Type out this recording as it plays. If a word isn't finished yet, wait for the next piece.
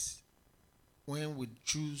when we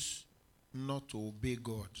choose not to obey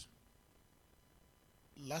God.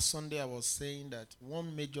 Last Sunday I was saying that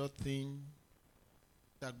one major thing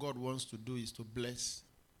that God wants to do is to bless,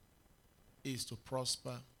 is to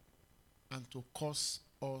prosper, and to cause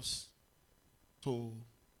us to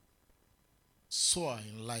soar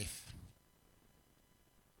in life.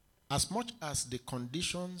 As much as the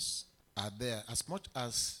conditions are there, as much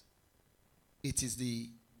as it is the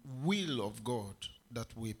will of God that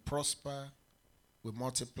we prosper, we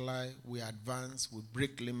multiply, we advance, we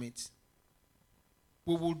break limits,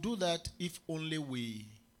 we will do that if only we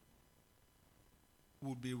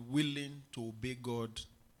will be willing to obey God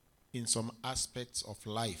in some aspects of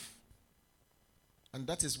life. And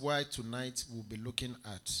that is why tonight we'll be looking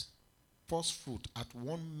at first fruit, at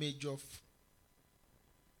one major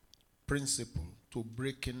principle to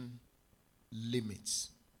breaking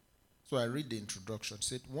limits. So I read the introduction. It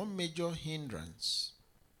said, one major hindrance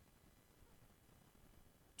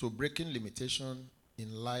to breaking limitation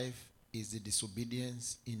in life is the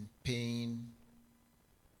disobedience in paying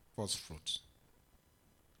first fruits.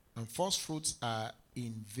 And first fruits are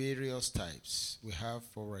in various types. We have,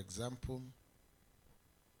 for example,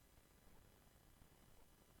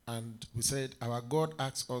 and we said our God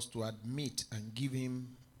asks us to admit and give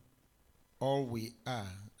him all we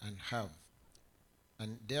are and have.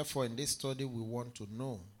 And therefore, in this study, we want to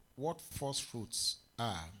know what first fruits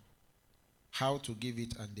are, how to give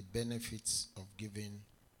it, and the benefits of giving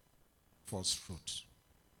first fruit.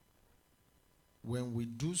 When we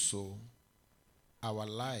do so, our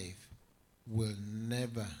life will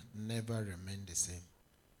never remain the same.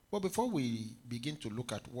 But before we begin to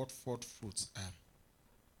look at what first fruits are,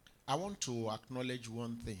 I want to acknowledge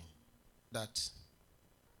one thing, that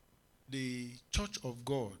the Church of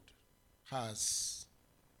God has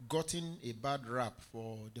gotten a bad rap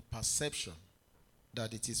for the perception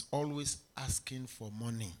that it is always asking for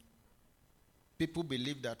money. People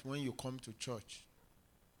believe that when you come to church,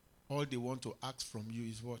 all they want to ask from you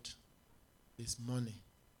is what? Is money.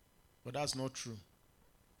 But that's not true.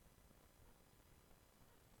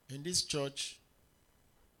 In this church,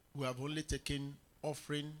 we have only taken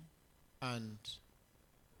offering and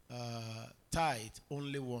tithe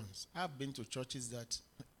only once. I've been to churches that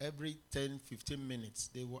every 10-15 minutes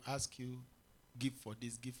they will ask you, give for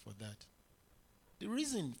this, give for that. The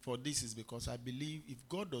reason for this is because I believe if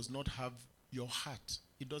God does not have your heart,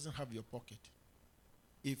 he doesn't have your pocket.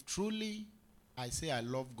 If truly I say I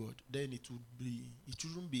love God, then it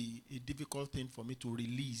shouldn't be a difficult thing for me to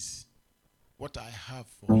release what I have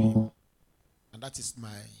for him. And that is my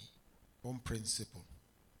own principle.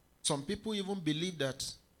 Some people even believe that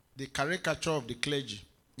the caricature of the clergy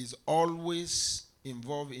is always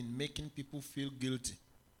involved in making people feel guilty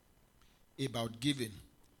about giving.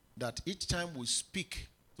 That each time we speak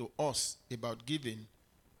to us about giving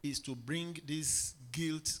is to bring this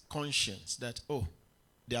guilt conscience that, oh,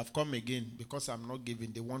 they have come again because I'm not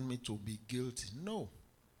giving. They want me to be guilty. No.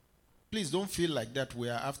 Please don't feel like that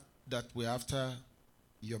we're after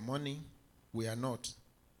your money. We are not.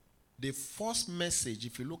 The first message,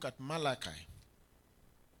 if you look at Malachi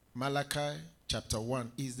chapter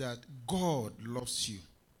 1, is that God loves you,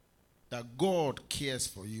 that God cares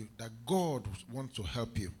for you, that God wants to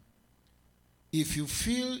help you. If you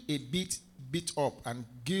feel a bit beat up and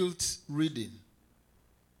guilt reading,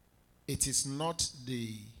 it is not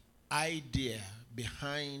the idea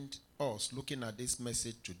behind us looking at this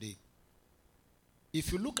message today.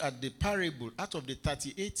 If you look at the parable, out of the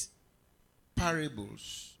 38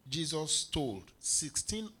 parables Jesus told,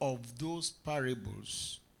 16 of those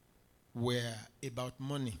parables were about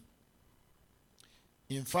money.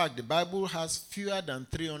 In fact, the Bible has fewer than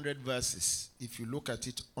 300 verses, if you look at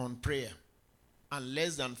it, on prayer, and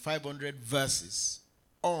less than 500 verses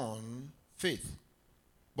on faith.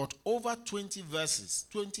 But over 20 verses,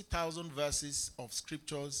 20,000 verses of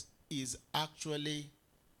scriptures is actually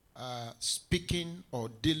speaking or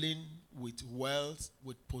dealing with wealth,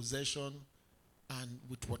 with possession, and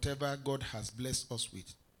with whatever God has blessed us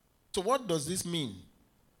with. So what does this mean?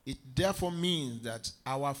 It therefore means that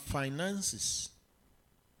our finances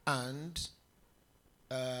and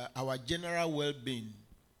our general well-being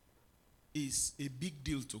is a big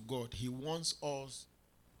deal to God. He wants us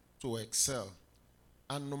to excel.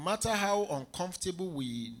 And no matter how uncomfortable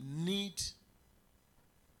we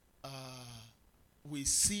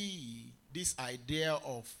see this idea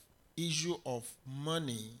of issue of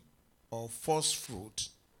money or first fruit,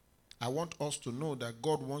 I want us to know that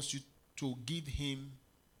God wants you to give him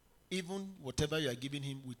even whatever you are giving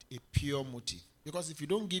him with a pure motive. Because if you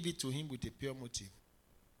don't give it to him with a pure motive,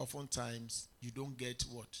 oftentimes you don't get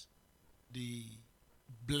what? The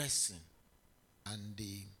blessing and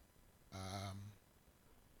um,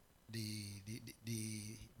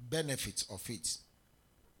 the benefits of it.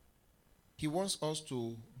 He wants us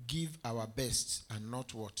to give our best and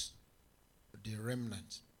not what? The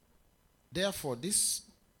remnant. Therefore, this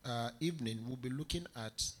evening we'll be looking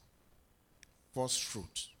at first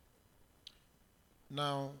fruit.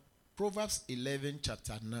 Now, Proverbs 11,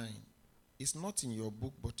 chapter 9. It's not in your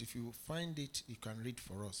book, but if you find it, you can read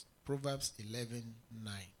for us. Proverbs 11,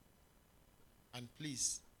 9. And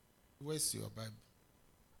please, where's your Bible?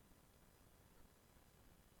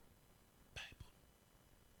 Bible.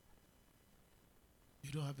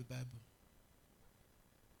 You don't have a Bible?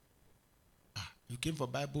 You came for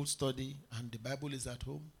Bible study and the Bible is at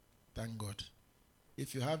home? Thank God.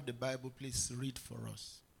 If you have the Bible, please read for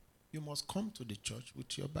us. You must come to the church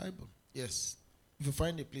with your Bible. Yes. If you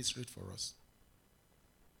find it, please read for us.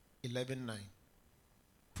 11:9.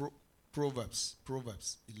 Proverbs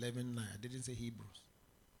 11:9. I didn't say Hebrews.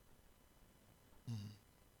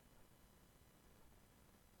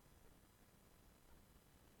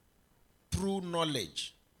 Through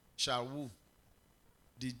knowledge shall who?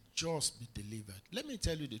 The just be delivered. Let me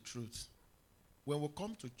tell you the truth. When we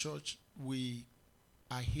come to church, we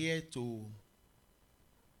are here to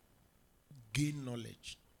gain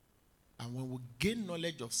knowledge. And when we gain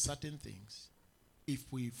knowledge of certain things, if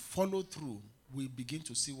we follow through, we begin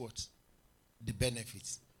to see what? The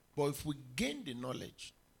benefits. But if we gain the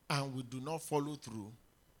knowledge and we do not follow through,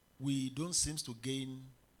 we don't seem to gain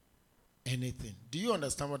anything. Do you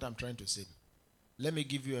understand what I'm trying to say? Let me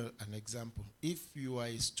give you an example. If you are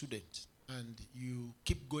a student and you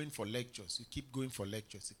keep going for lectures,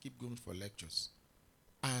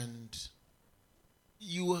 and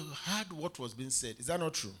you heard what was being said, is that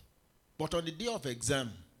not true? But on the day of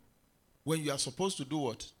exam, when you are supposed to do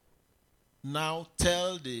what? Now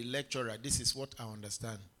tell the lecturer, this is what I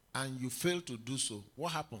understand, and you fail to do so,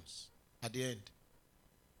 what happens at the end?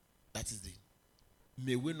 That is the,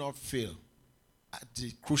 may we not fail at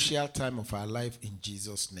the crucial time of our life in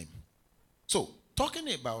Jesus' name. So,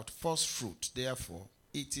 talking about first fruit, therefore,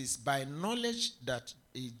 it is by knowledge that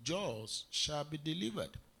a just shall be delivered.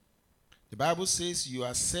 The Bible says you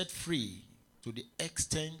are set free to the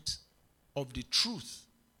extent of the truth.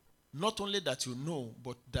 Not only that you know,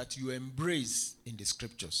 but that you embrace in the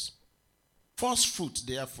scriptures. First fruit,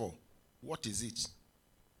 therefore, what is it?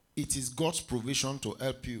 It is God's provision to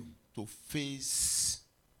help you to face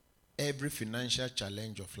every financial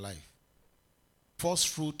challenge of life. First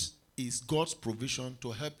fruit is God's provision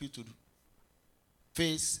to help you to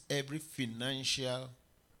face every financial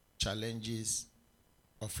challenges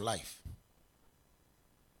of life.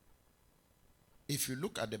 If you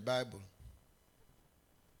look at the Bible,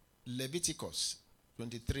 Leviticus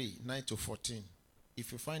 23, 9 to 14.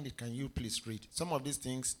 If you find it, can you please read? Some of these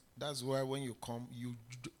things, that's why when you come, you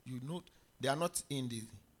know they are not in the,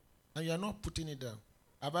 and you are not putting it down.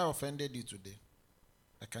 Have I offended you today?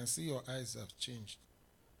 I can see your eyes have changed.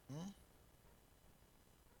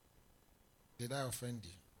 Did I offend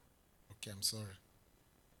you? Okay, I'm sorry.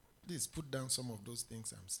 Please put down some of those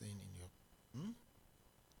things I'm saying in your.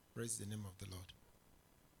 Praise the name of the Lord.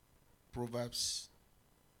 Proverbs,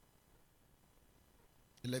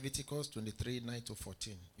 Leviticus 23, 9 to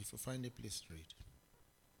 14. If you find it, please read.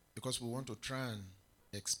 Because we want to try and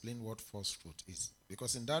explain what first fruit is.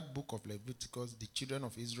 Because in that book of Leviticus, the children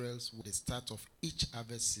of Israel were the start of each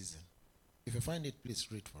harvest season. If you find it,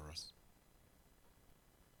 please read for us.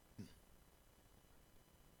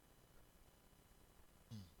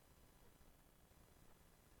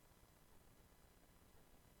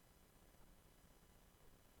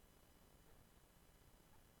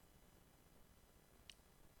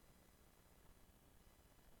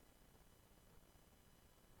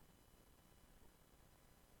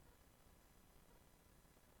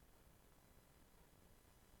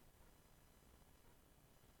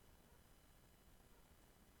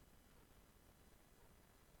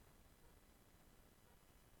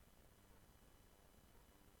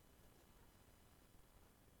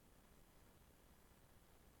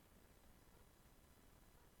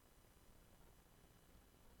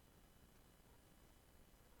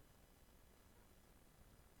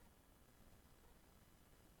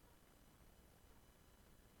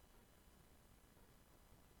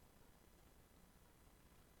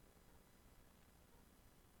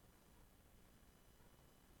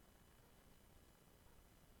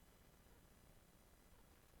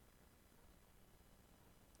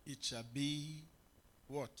 It shall be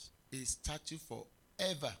what? A statute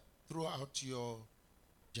forever throughout your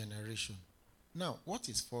generation. Now, what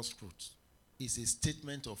is first fruit? It's a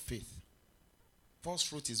statement of faith. First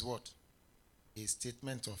fruit is what? a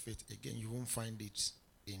statement of faith. Again, you won't find it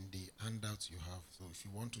in the handout you have. So if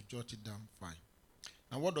you want to jot it down, fine.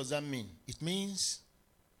 And what does that mean? It means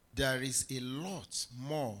there is a lot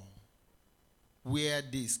more where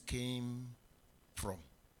this came from.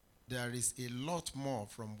 There is a lot more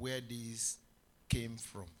from where this came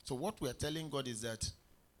from. So what we are telling God is that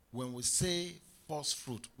when we say first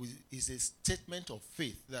fruit, is a statement of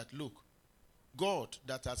faith that, look, God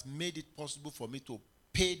that has made it possible for me to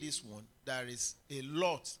pay this one, there is a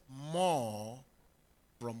lot more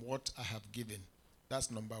from what I have given.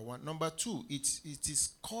 That's number one. Number two, it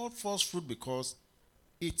is called first fruit because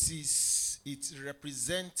it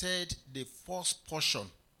represented the first portion.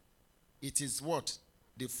 It is what?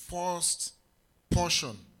 The first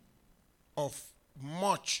portion of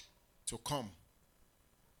much to come.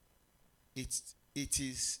 It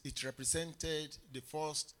represented the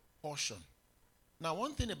first portion. Now,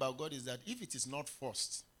 one thing about God is that if it is not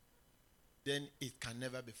first, then it can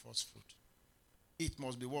never be first fruit. It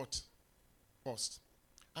must be what? First.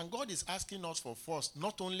 And God is asking us for first,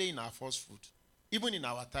 not only in our first fruit, even in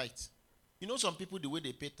our tithe. You know, some people, the way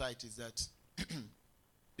they pay tithe is that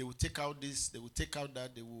they will take out this, they will take out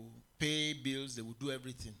that, they will pay bills, they will do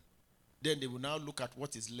everything. Then they will now look at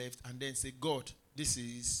what is left and then say, God, this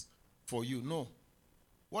is for you. No.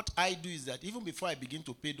 What I do is that even before I begin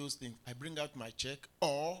to pay those things, I bring out my check,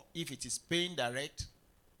 or if it is paying direct,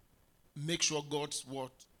 make sure God's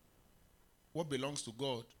what belongs to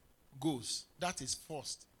God goes. That is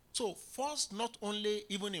first. So first, not only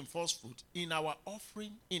even in first fruit, in our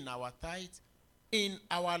offering, in our tithe, in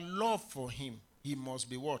our love for him, he must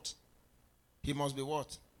be what? He must be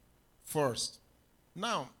what? First.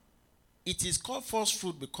 Now, it is called first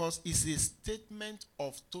fruit because it's a statement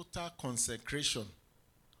of total consecration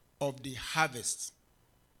of the harvest.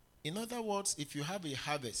 In other words, if you have a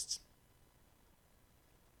harvest,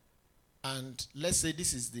 and let's say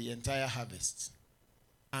this is the entire harvest,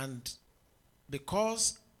 and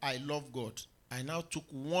because I love God, I now took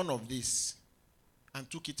one of this and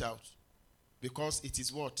took it out because it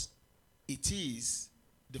is what? It is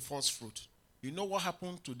the first fruit. You know what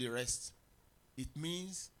happened to the rest? It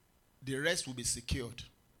means the rest will be secured.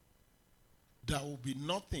 There will be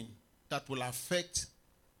nothing that will affect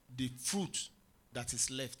the fruit that is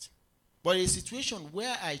left. But in a situation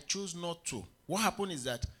where I choose not to, what happened is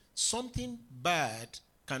that something bad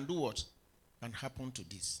can do what? Can happen to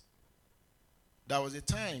this. There was a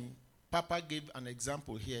time Papa gave an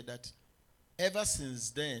example here that ever since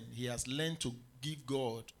then he has learned to give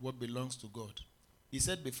God what belongs to God. He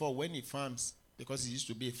said before, when he farms, because he used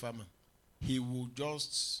to be a farmer, he will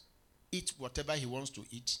just eat whatever he wants to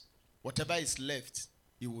eat. Whatever is left,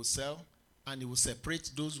 he will sell, and he will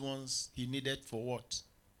separate those ones he needed for what?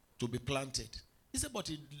 To be planted. He said, but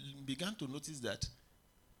he began to notice that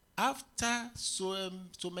after so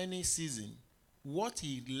many seasons, what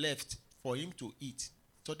he left for him to eat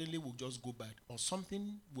suddenly will just go bad, or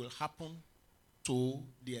something will happen to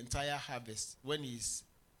the entire harvest when he's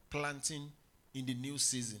planting in the new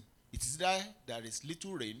season. It is either there is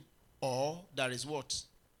little rain, or there is what?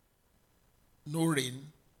 No rain,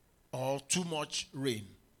 or too much rain.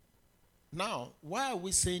 Now, why are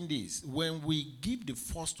we saying this? When we give the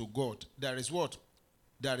first to God, there is what?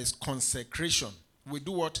 There is consecration. We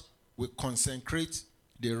do what? We consecrate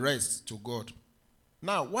the rest to God.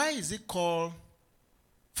 Now, why is it called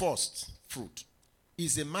first fruit?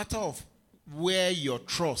 It's a matter of where your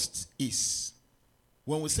trust is.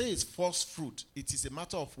 When we say it's first fruit, it is a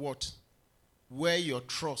matter of what? Where your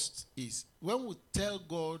trust is. When we tell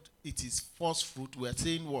God it is first fruit, we are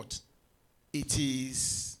saying what? It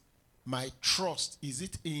is my trust. Is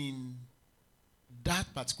it in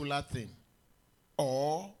that particular thing?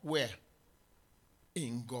 Or where?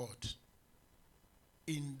 In God.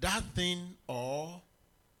 In that thing or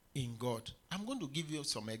in God. I'm going to give you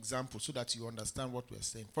some examples so that you understand what we're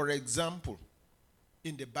saying. For example,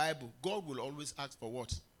 in the Bible, God will always ask for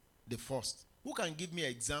what? The first. Who can give me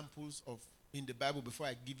examples of in the Bible before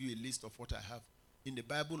I give you a list of what I have? In the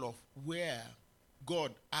Bible of where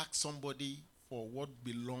God asks somebody for what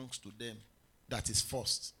belongs to them that is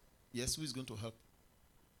first. Yes, who is going to help?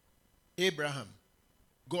 Abraham.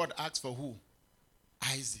 God asked for who?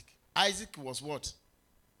 Isaac. Isaac was what?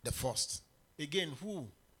 The first. Again, who?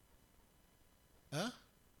 Huh?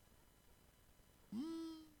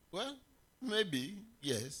 Well, maybe,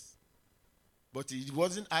 yes. But he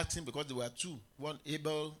wasn't asking because there were two. One,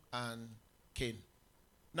 Abel and Cain.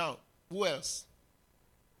 Now, who else?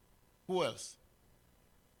 Who else?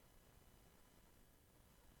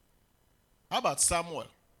 How about Samuel?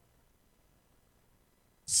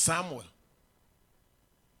 Samuel.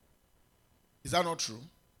 Is that not true?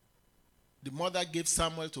 The mother gave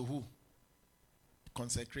Samuel to who?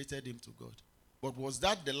 Consecrated him to God. But was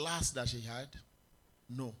that the last that she had?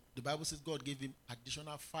 No. The Bible says God gave him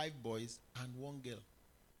additional 5 boys and 1 girl.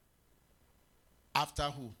 After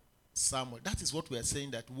who? Samuel. That is what we are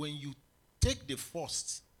saying, that when you take the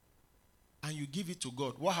first and you give it to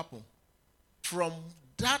God, what happens? From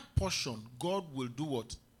that portion, God will do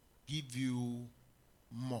what? Give you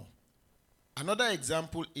more. Another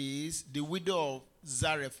example is the widow of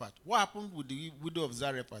Zarephath. What happened with the widow of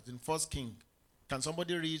Zarephath in 1 King? Can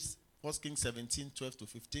somebody read 1 King 17, 12 to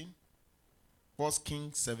 15? 1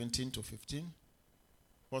 King 17 to 15.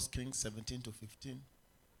 1 King 17 to 15.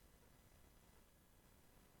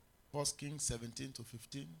 1 King 17 to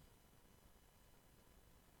 15.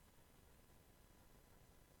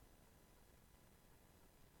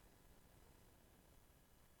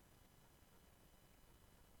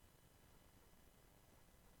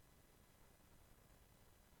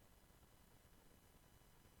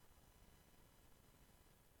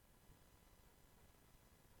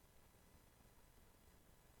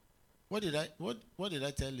 What did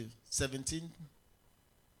I tell you? 17?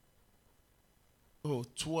 Oh,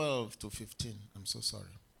 12 to 15. I'm so sorry.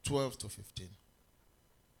 12 to 15.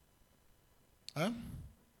 Huh?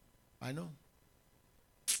 I know.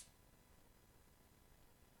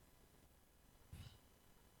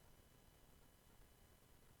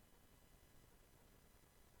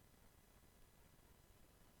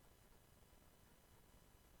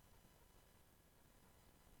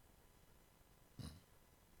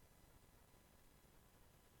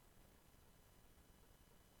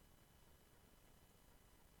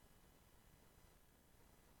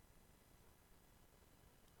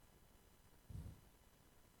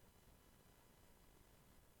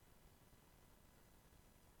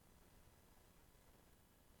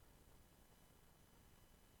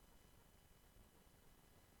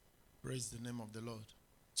 Praise the name of the Lord.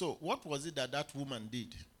 So, what was it that woman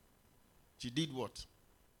did? She did what?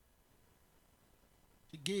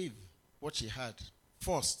 She gave what she had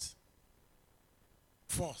first.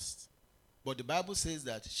 First. But the Bible says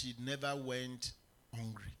that she never went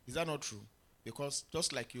hungry. Is that not true? Because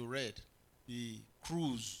just like you read, the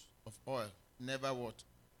cruse of oil never what?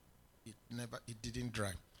 It didn't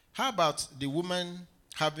dry. How about the woman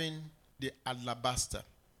having the alabaster?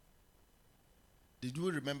 Did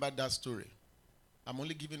you remember that story? I'm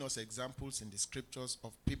only giving us examples in the scriptures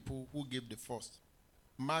of people who gave the first.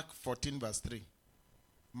 Mark 14 verse 3.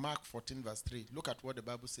 Mark 14 verse 3. Look at what the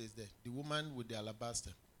Bible says there. The woman with the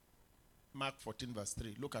alabaster. Mark 14 verse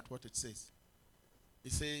 3. Look at what it says.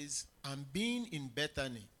 It says, and being in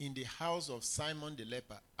Bethany, in the house of Simon the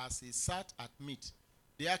leper, as he sat at meat,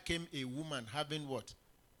 there came a woman having what?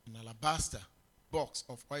 An alabaster box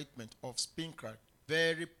of ointment of spikenard,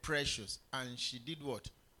 very precious. And she did what?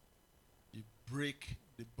 She break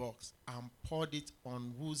the box and poured it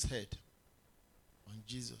on whose head? On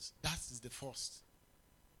Jesus. That is the first.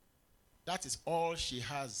 That is all she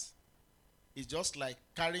has. It's just like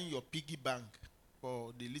carrying your piggy bank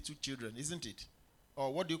for the little children, isn't it?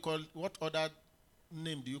 Or what other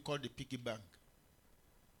name do you call the piggy bank?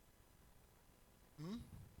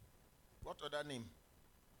 What other name?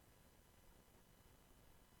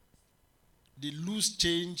 The loose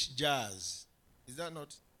change jars. Is that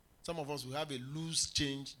not? Some of us will have a loose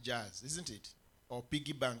change jars, isn't it? Or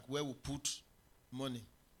piggy bank where we put money.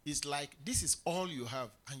 It's like this is all you have,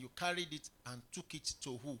 and you carried it and took it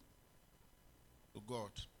to who? To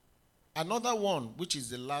God. Another one, which is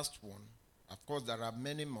the last one, of course there are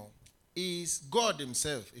many more, is God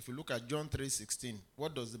himself. If you look at John 3:16,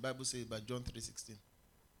 what does the Bible say about John 3:16?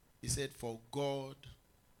 He said, for God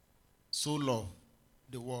so loved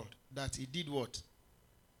the world that he did what?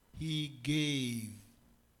 He gave.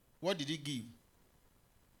 What did he give?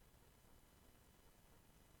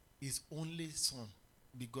 His only son,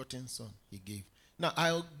 begotten son, he gave. Now,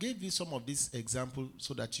 I'll give you some of these examples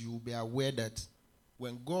so that you will be aware that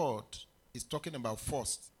when God is talking about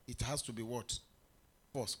first, it has to be what?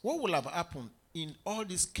 First. What will have happened in all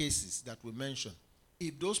these cases that we mentioned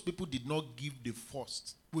if those people did not give the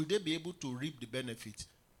first? Will they be able to reap the benefit?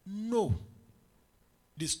 No.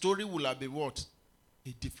 The story will have been what? A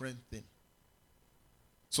different thing.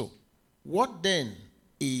 So, what then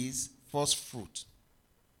is first fruit?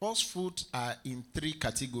 First fruit are in 3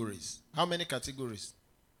 categories. How many categories?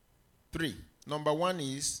 3. Number 1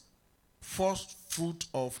 is first fruit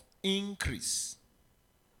of increase.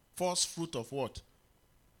 First fruit of what?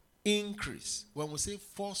 Increase. When we say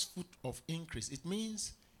first fruit of increase, it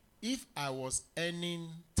means if I was earning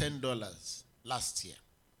 $10 last year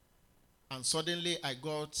and suddenly I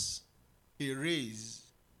got a raise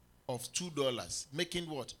of $2, making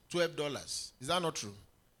what? $12. Is that not true?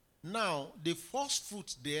 Now, the first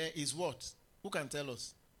fruit there is what? Who can tell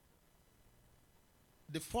us?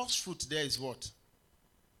 The first fruit there is what?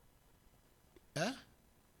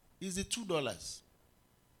 Is it $2?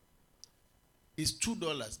 It's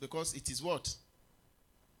 $2 because it is what?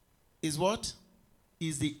 Is what?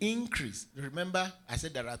 Is the increase. Remember, I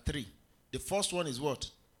said there are three. The first one is what?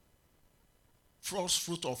 First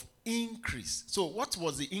fruit of increase. So what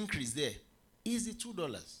was the increase there? Is it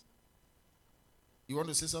 $2? You want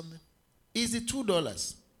to say something? Is it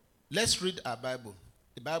 $2? Let's read our Bible.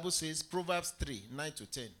 The Bible says Proverbs 3, 9 to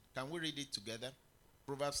 10. Can we read it together?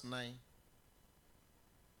 Proverbs 9.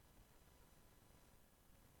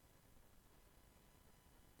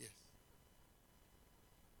 Yes.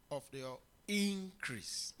 Of your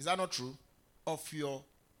increase. Is that not true? Of your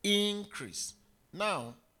increase.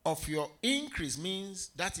 Now, of your increase means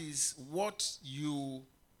that is what you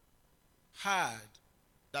had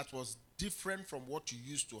that was different from what you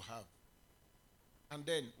used to have. And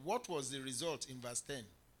then, what was the result in verse 10?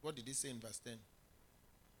 What did he say in verse 10?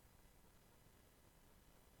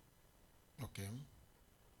 Okay.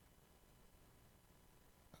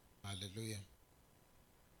 Hallelujah.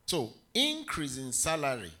 So, increase in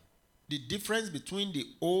salary. The difference between the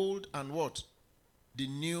old and what? The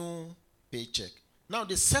new paycheck. Now,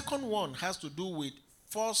 the second one has to do with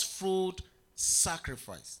first fruit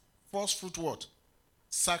sacrifice. First fruit what?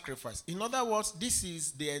 Sacrifice. In other words, this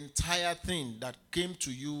is the entire thing that came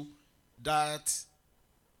to you that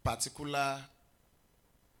particular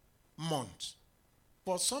month.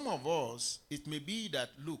 For some of us, it may be that,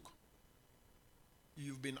 look,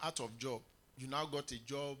 you've been out of job. You now got a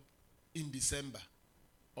job in December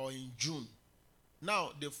or in June.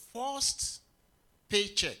 Now, the first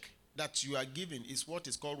paycheck that you are given is what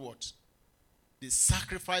is called what? The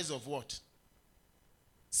sacrifice of what?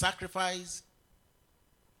 Sacrifice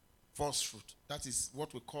first fruit. That is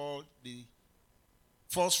what we call the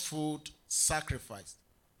first fruit sacrifice.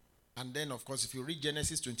 And then, of course, if you read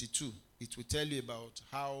Genesis 22, it will tell you about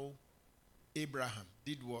how Abraham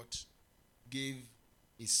did what? Gave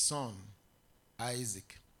his son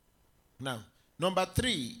Isaac. Now, number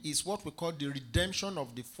 3 is what we call the redemption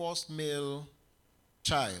of the first male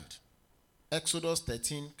child. Exodus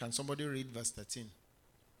 13. Can somebody read verse 13?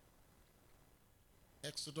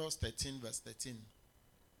 Exodus 13, verse 13.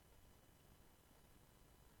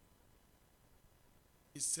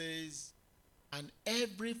 It says, and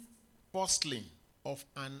every firstling of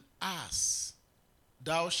an ass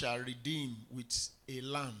thou shalt redeem with a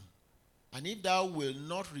lamb. And if thou wilt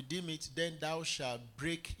not redeem it, then thou shalt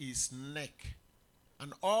break his neck.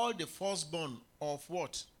 And all the firstborn of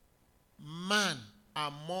what? Man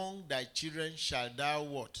among thy children shalt thou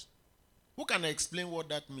what? Who can explain what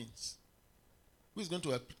that means? Who is going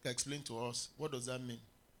to explain to us what does that mean?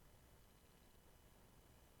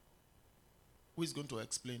 Who is going to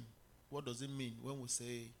explain what does it mean when we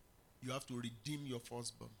say you have to redeem your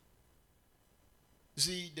firstborn? You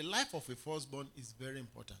see, the life of a firstborn is very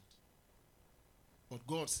important. But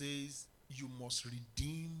God says you must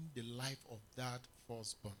redeem the life of that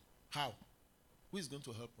firstborn. How? Who is going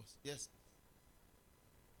to help us? Yes.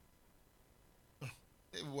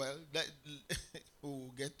 Well,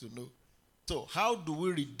 we'll get to know. So, how do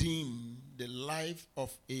we redeem the life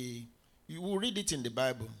of a... You will read it in the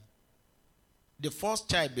Bible. The first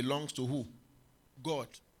child belongs to who? God.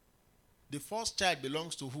 The first child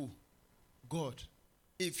belongs to who? God.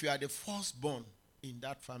 If you are the firstborn in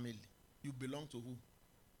that family, you belong to who?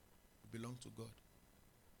 You belong to God.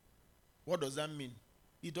 What does that mean?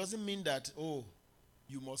 It doesn't mean that, oh,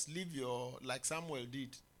 you must live your, like Samuel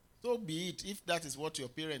did. So be it, if that is what your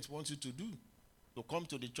parents want you to do, to come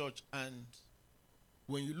to the church. And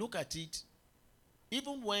when you look at it,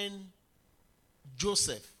 even when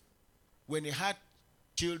Joseph, when he had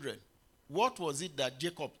children, what was it that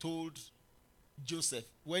Jacob told Joseph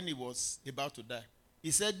when he was about to die?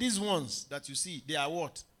 He said, these ones that you see, they are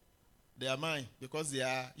what? They are mine, because they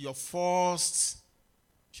are your first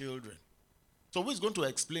children. So who is going to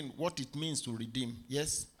explain what it means to redeem?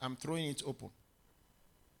 Yes, I'm throwing it open.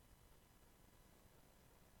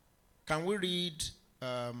 Can we read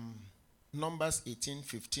Numbers 18,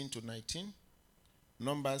 15 to 19?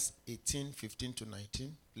 Numbers 18, 15 to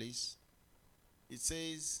 19, please. It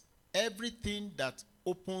says, everything that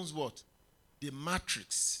opens what? The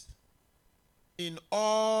matrix in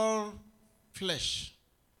all flesh,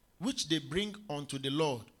 which they bring unto the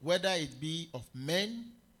Lord, whether it be of men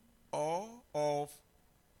or of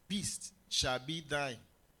beasts, shall be thine.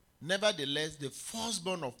 Nevertheless, the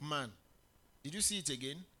firstborn of man, did you see it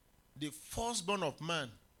again? The firstborn of man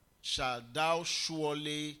shall thou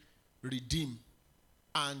surely redeem.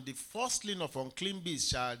 And the firstling of unclean beasts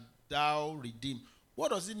shall thou redeem.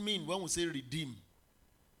 What does it mean when we say redeem?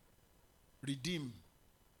 Redeem.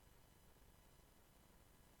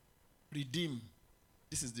 Redeem.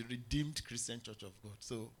 This is the Redeemed Christian Church of God.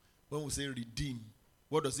 So when we say redeem,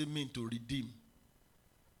 what does it mean to redeem?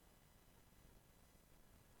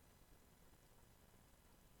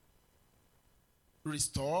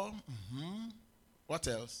 Restore. What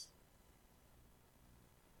else?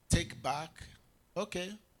 Take back.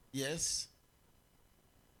 Okay. Yes.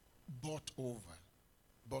 Bought over.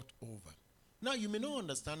 Bought over. Now you may not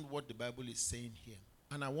understand what the Bible is saying here.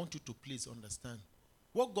 And I want you to please understand.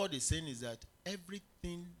 What God is saying is that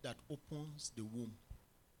everything that opens the womb,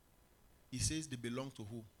 He says they belong to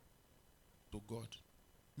who? To God.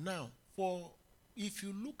 Now, if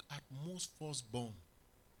you look at most firstborn,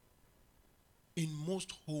 in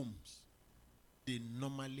most homes, they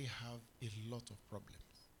normally have a lot of problems.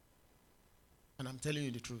 And I'm telling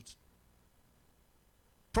you the truth.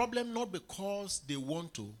 Problem not because they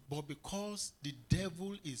want to, but because the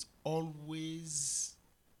devil is always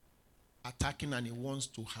attacking and he wants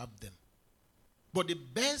to have them. But the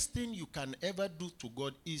best thing you can ever do to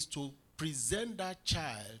God is to present that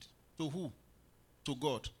child to who? To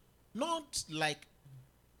God. Not like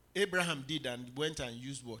Abraham did and went and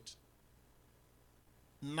used what?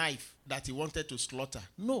 Knife that he wanted to slaughter.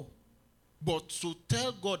 No. But to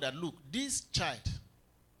tell God that, look, this child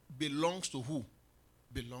belongs to who?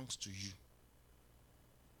 Belongs to you.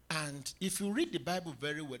 And if you read the Bible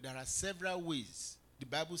very well, there are several ways the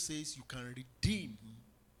Bible says you can redeem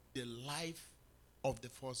the life of the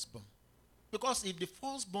firstborn. Because if the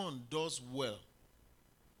firstborn does well,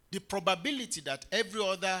 the probability that every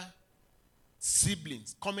other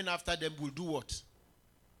siblings coming after them will do what?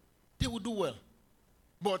 They will do well.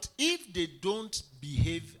 But if they don't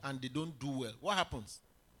behave and they don't do well, what happens?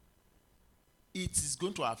 It is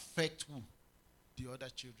going to affect who? The other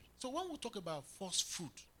children. So when we talk about first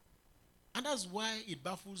fruit, and that's why it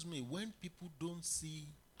baffles me when people don't see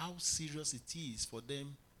how serious it is for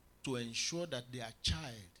them to ensure that their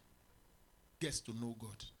child gets to know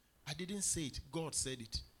God. I didn't say it. God said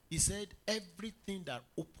it. He said everything that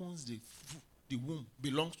opens the womb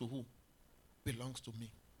belongs to who? Belongs to me.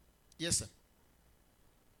 Yes, sir.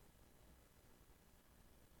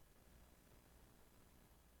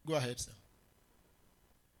 Go ahead, sir.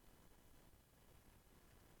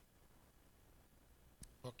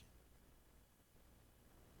 Okay.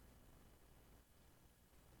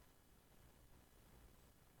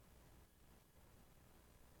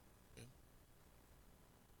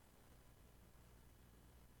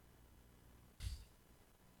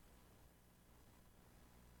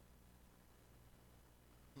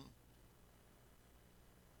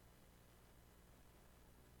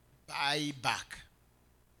 Buy back.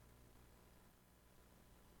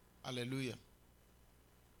 Hallelujah.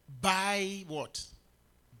 Buy what?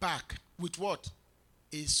 Back. With what?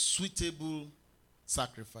 A suitable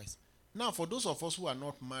sacrifice. Now, for those of us who are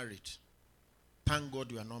not married, thank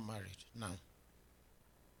God we are not married now.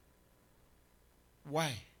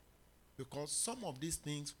 Why? Because some of these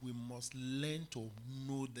things we must learn to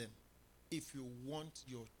know them if you want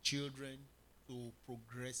your children to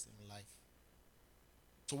progress in life.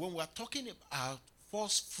 So when we are talking about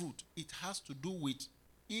first fruit, it has to do with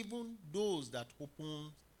even those that open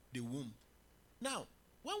the womb. Now,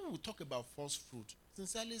 when we talk about first fruit,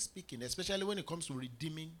 sincerely speaking, especially when it comes to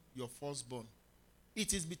redeeming your firstborn,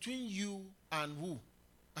 it is between you and who?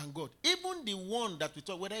 And God. Even the one that we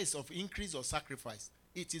talk, whether it's of increase or sacrifice,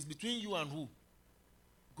 it is between you and who?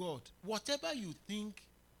 God. Whatever you think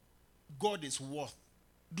God is worth,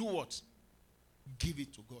 do what? Give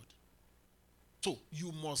it to God. So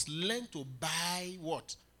you must learn to buy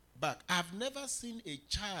what? Back. I've never seen a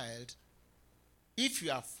child, if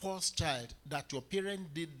you are first child, that your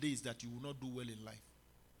parent did this, that you will not do well in life.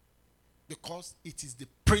 Because it is the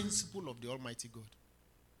principle of the Almighty God.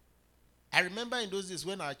 I remember in those days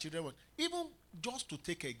when our children were, even just to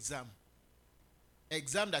take exam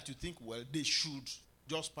that you think, well, they should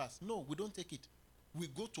just pass. No, we don't take it. We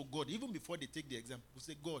go to God. Even before they take the exam, we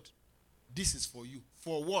say, God, this is for you.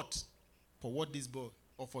 For what? For what this boy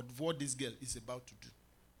or for what this girl is about to do.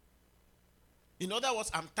 In other words,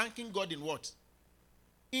 I'm thanking God in what?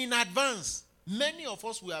 In advance. Many of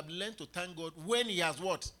us will have learned to thank God when He has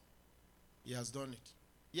what? He has done it.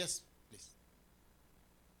 Yes, please.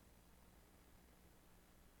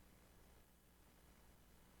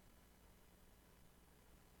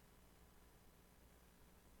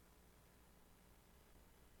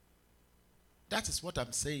 That is what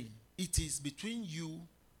I'm saying. It is between you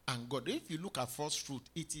and God. If you look at first fruit,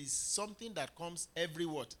 it is something that comes every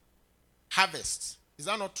what? harvest. Is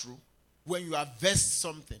that not true? When you harvest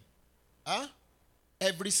something, huh?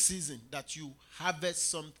 Every season that you harvest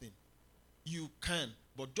something, you can.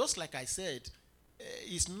 But just like I said,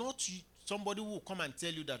 it's not somebody who will come and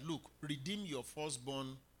tell you that, look, redeem your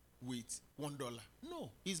firstborn with $1. No,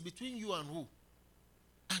 it's between you and who?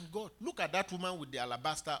 And God. Look at that woman with the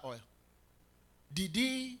alabaster oil. He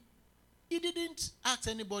didn't ask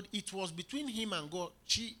anybody. It was between him and God.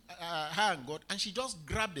 Her and God, and she just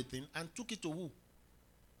grabbed the thing and took it to who?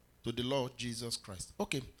 To the Lord Jesus Christ.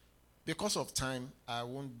 Okay, because of time, I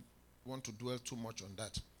won't want to dwell too much on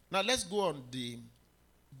that. Now let's go on the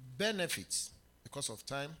benefits. Because of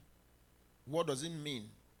time, what does it mean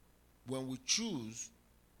when we choose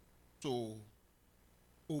to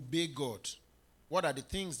obey God? What are the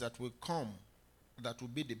things that will come that will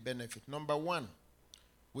be the benefit? Number one,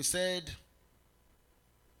 we said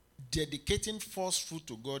dedicating first fruit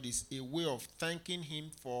to God is a way of thanking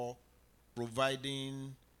him for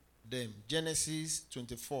providing them. Genesis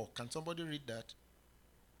 24. Can somebody read that?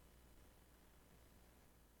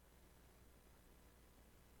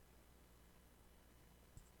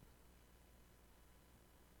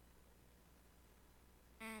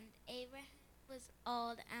 And Abraham was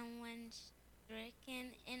old and when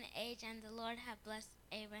stricken in age, and the Lord had blessed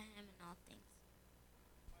Abraham in all things.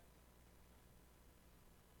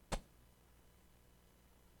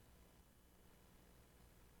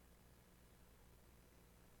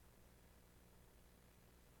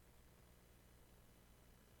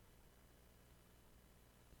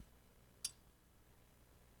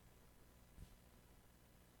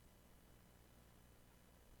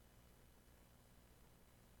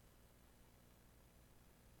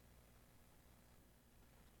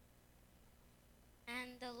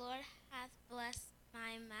 And the Lord hath blessed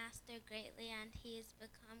my master greatly, and he is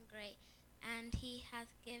become great, and he hath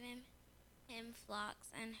given him flocks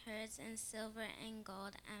and herds and silver and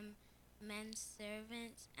gold, and men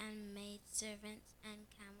servants and maid servants, and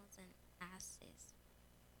camels and asses.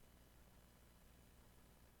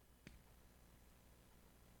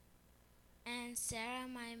 And Sarah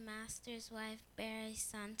my master's wife bare a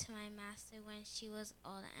son to my master when she was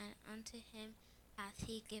old, and unto him hath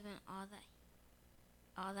he given all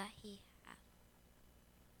that he hath.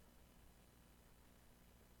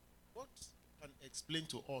 What can explain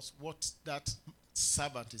to us what that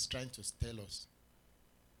servant is trying to tell us?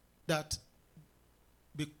 That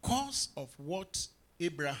because of what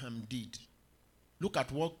Abraham did, look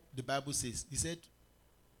at what the Bible says. He said,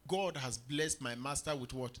 God has blessed my master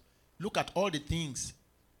with what? Look at all the things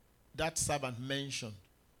that servant mentioned,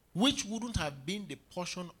 which wouldn't have been the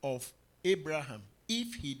portion of Abraham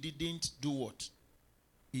if he didn't do what?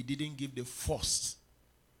 He didn't give the first.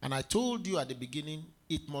 And I told you at the beginning,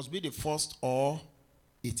 it must be the first or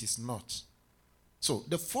it is not. So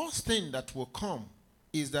the first thing that will come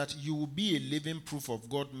is that you will be a living proof of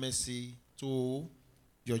God's mercy to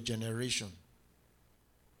your generation.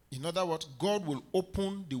 In other words, God will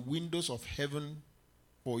open the windows of heaven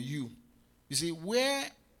for you. You see, where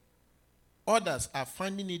others are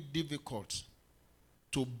finding it difficult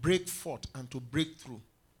to break forth and to break through,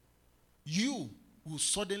 you will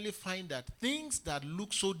suddenly find that things that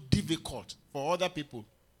look so difficult for other people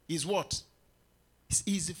is what? It's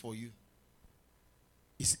easy for you.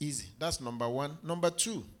 It's easy. That's number one. Number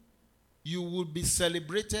two, you will be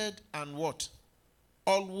celebrated and what?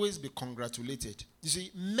 Always be congratulated. You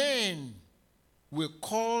see, men will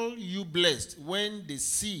call you blessed when they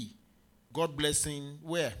see God blessing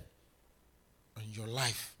where? In your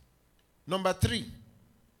life. Number three,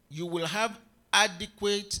 you will have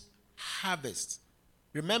adequate harvest.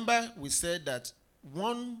 Remember, we said that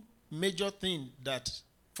one major thing that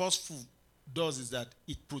first fruit does is that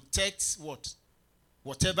it protects what?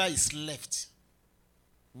 Whatever is left.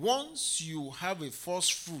 Once you have a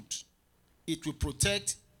first fruit, it will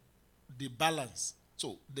protect the balance.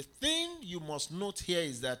 So the thing you must note here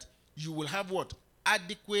is that you will have what?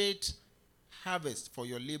 Adequate harvest for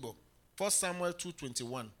your labor. 1 Samuel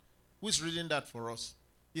 2:21. Who is reading that for us?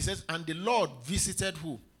 He says, and the Lord visited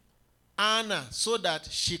who? Anna, so that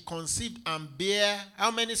she conceived and bare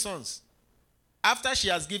how many sons? After she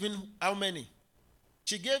has given how many?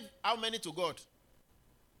 She gave how many to God?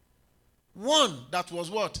 One that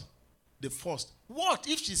was what? The first. What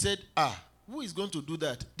if she said, who is going to do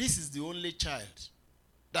that? This is the only child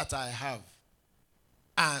that I have.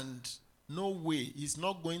 And no way, he's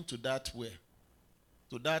not going to that way.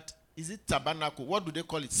 To that, is it tabernacle? What do they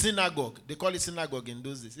call it? Synagogue. They call it synagogue in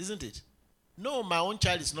those days, isn't it? No, my own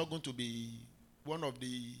child is not going to be one of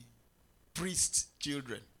the priest's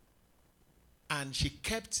children. And she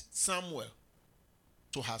kept Samuel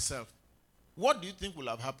to herself. What do you think will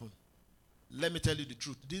have happened? let me tell you the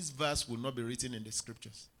truth. This verse will not be written in the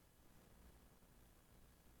scriptures.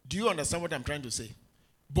 Do you understand what I'm trying to say?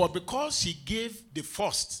 But because she gave the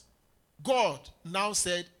first, God now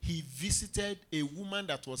said he visited a woman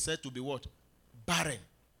that was said to be what? Barren.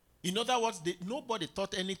 In other words, nobody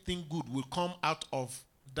thought anything good will come out of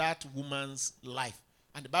that woman's life.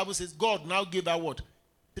 And the Bible says God now gave her what?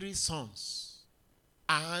 3 sons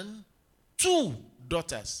and 2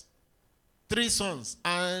 daughters. 3 sons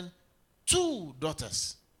and 2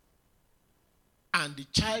 daughters. And the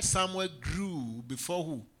child Samuel grew before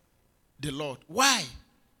who? The Lord. Why?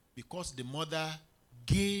 Because the mother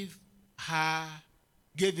gave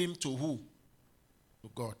him to who? To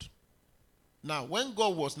God. Now, when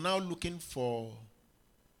God was now looking for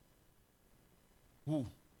who?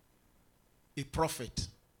 A prophet,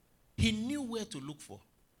 he knew where to look for.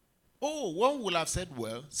 Oh, one would have said,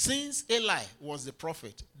 well, since Eli was the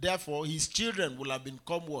prophet, therefore his children will have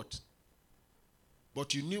become what?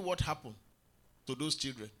 But you knew what happened to those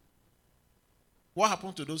children. What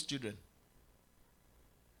happened to those children?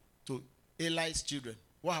 To Eli's children.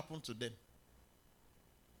 What happened to them?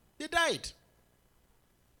 They died.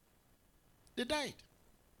 They died.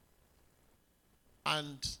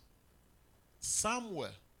 And Samuel,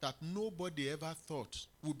 that nobody ever thought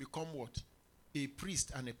would become what? A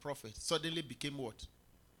priest and a prophet, suddenly became what?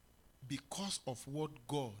 Because of what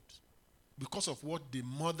God, because of what the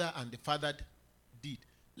mother and the father did.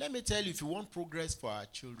 Let me tell you, if you want progress for our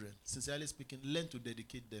children, sincerely speaking, learn to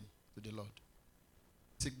dedicate them to the Lord.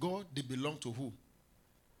 Say, God, they belong to who?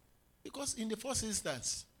 Because in the first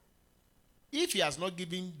instance, if he has not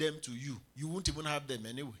given them to you, you won't even have them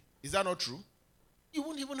anyway. Is that not true? You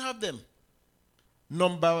won't even have them.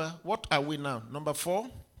 What are we now? Number 4.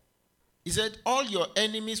 He said, all your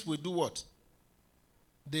enemies will do what?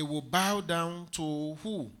 They will bow down to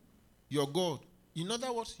who? Your God. In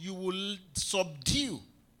other words, you will subdue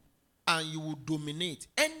and you will dominate.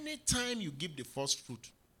 Anytime you give the first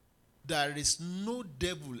fruit, there is no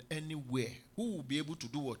devil anywhere who will be able to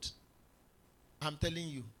do what? I'm telling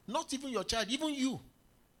you. Not even your child, even you.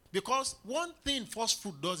 Because one thing first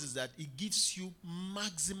fruit does is that it gives you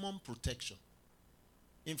maximum protection.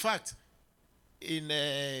 In fact, in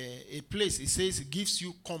a place, it says it gives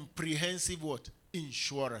you comprehensive what?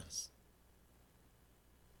 Insurance.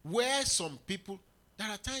 Where some people, there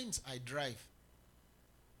are times I drive,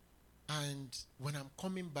 and when I'm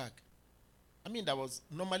coming back, that was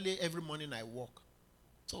normally every morning I walk.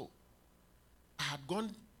 So, I had gone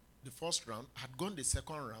the first round, I had gone the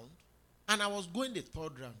second round, and I was going the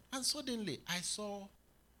third round. And suddenly, I saw,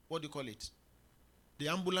 what do you call it? The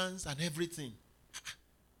ambulance and everything.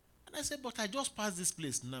 And I said, but I just passed this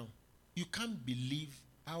place now. You can't believe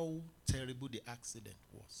how terrible the accident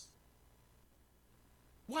was.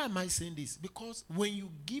 Why am I saying this? Because when you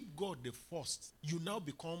give God the first, you now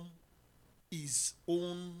become his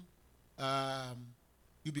own,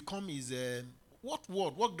 you become his,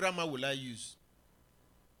 what grammar will I use?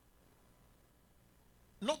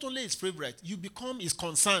 Not only his favorite, you become his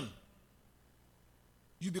concern.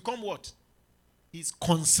 You become what? His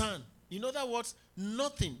concern. In other words,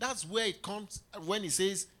 nothing. That's where it comes when he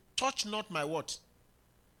says, touch not my what?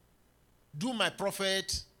 Do my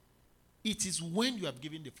prophet. It is when you have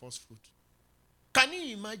given the first fruit. Can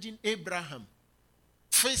you imagine Abraham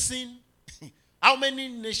facing how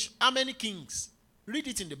many kings? Read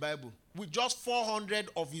it in the Bible. With just 400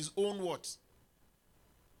 of his own what?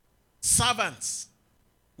 Servants.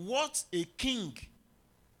 What a king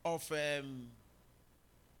of,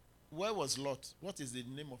 where was Lot? What is the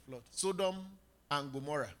name of Lot? Sodom and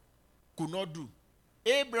Gomorrah could not do.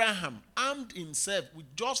 Abraham armed himself with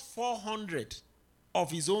just 400 of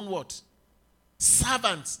his own what?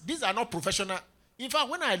 Servants. These are not professional. In fact,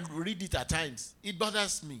 when I read it at times, it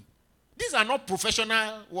bothers me. These are not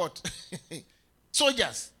professional what?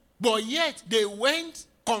 Soldiers. But yet, they went,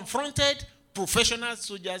 confronted professional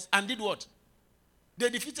soldiers and did what? They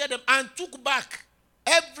defeated them and took back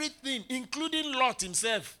everything, including Lot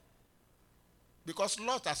himself. Because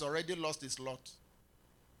Lot has already lost his lot.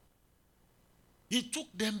 He took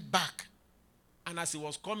them back. And as he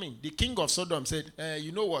was coming, the king of Sodom said,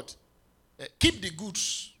 you know what? Keep the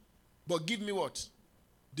goods, but give me what?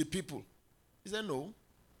 The people. He said, no,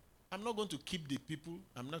 I'm not going to keep the people.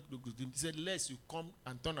 I'm not going to. He said, lest you come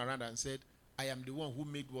and turn around and said, I am the one who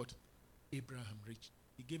made what? Abraham rich.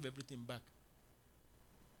 He gave everything back.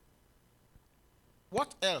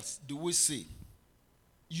 What else do we see?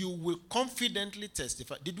 You will confidently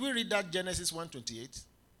testify. Did we read that Genesis 1:28?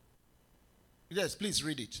 Yes, please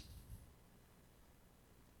read it.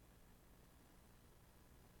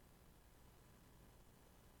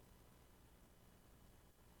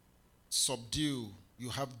 subdue, you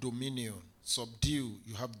have dominion. Subdue,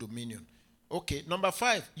 you have dominion. Okay, number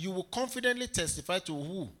 5, you will confidently testify to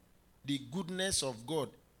who? The goodness of God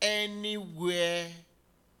anywhere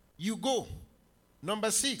you go.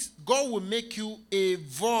 Number 6, God will make you a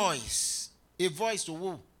voice. A voice to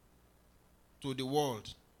who? To the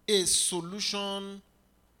world. A solution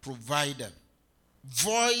provider.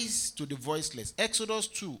 Voice to the voiceless. Exodus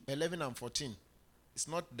 2, 11 and 14. It's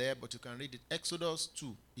not there, but you can read it. Exodus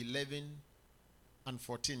 2, 11 and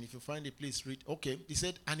 14. If you find it, please read. Okay, he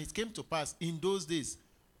said, and it came to pass in those days,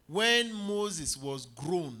 when Moses was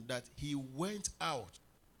grown, that he went out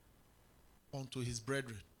unto his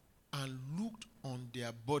brethren and looked on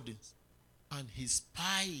their burdens, and he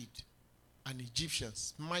spied an Egyptian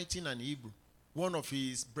smiting an Hebrew, one of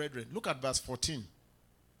his brethren. Look at verse 14.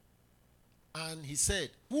 And he said,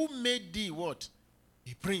 who made thee what?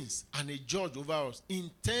 A prince and a judge over us.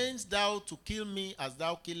 Intends thou to kill me as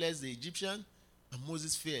thou killest the Egyptian? And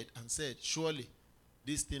Moses feared and said, surely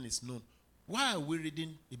this thing is known. Why are we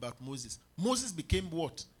reading about Moses? Moses became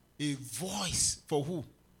what? A voice for who?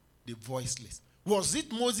 The voiceless. Was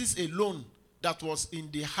it Moses alone that was in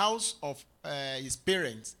the house of his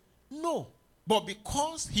parents? No. But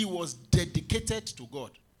because he was dedicated to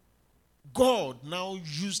God, God now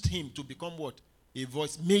used him to become what? A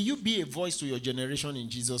voice. May you be a voice to your generation in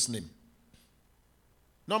Jesus' name.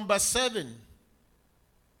 Number 7.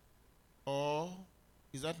 Or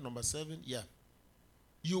is that number 7? Yeah.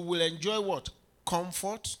 You will enjoy what?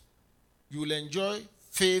 Comfort. You will enjoy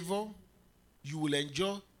favor. You will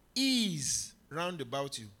enjoy ease round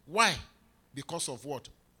about you. Why? Because of what?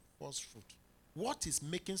 First fruit. What is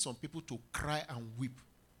making some people to cry and weep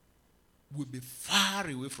will be far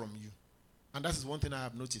away from you. And that is one thing I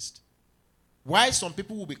have noticed. Why some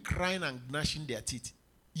people will be crying and gnashing their teeth,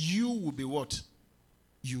 you will be what?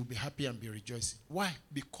 You will be happy and be rejoicing. Why?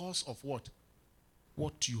 Because of what?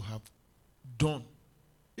 What you have done.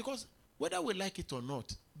 Because whether we like it or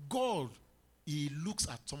not, God, he looks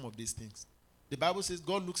at some of these things. The Bible says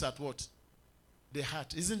God looks at what? The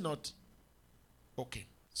heart. Is it not? Okay.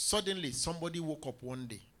 Suddenly, somebody woke up one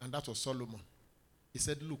day, and that was Solomon. He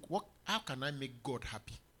said, look, how can I make God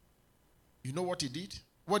happy? You know what he did?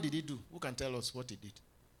 What did he do? Who can tell us what he did?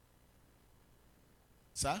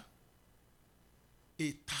 Sir?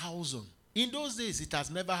 1,000. In those days, it has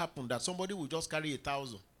never happened that somebody will just carry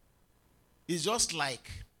 1,000. It's just like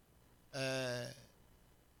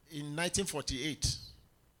in 1948,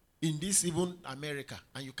 in this even America,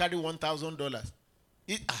 and you carry $1,000.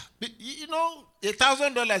 You know,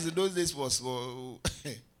 $1,000 in those days was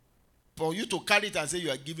for you to carry it and say you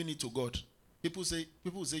are giving it to God. People say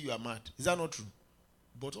you are mad. Is that not true?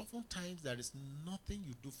 But oftentimes there is nothing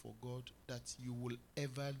you do for God that you will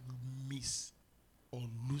ever miss or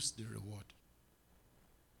lose the reward.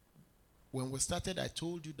 When we started, I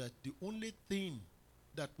told you that the only thing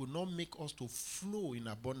that will not make us to flow in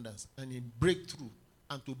abundance and in breakthrough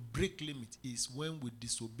and to break limit is when we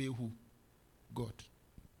disobey who? God.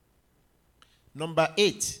 Number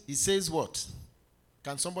 8, he says what?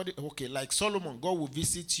 Can somebody, okay, like Solomon, God will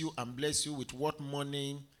visit you and bless you with what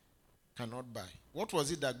money cannot buy. What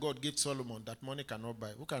was it that God gave Solomon that money cannot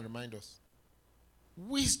buy? Who can remind us?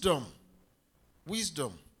 Wisdom.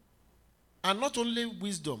 Wisdom. And not only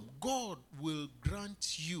wisdom, God will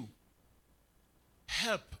grant you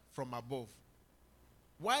help from above.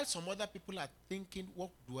 While some other people are thinking, what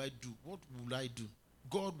do I do? What will I do?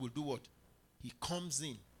 God will do what? He comes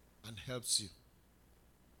in and helps you.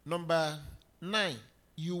 Number 9,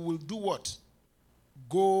 you will do what?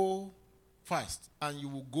 Go fast and you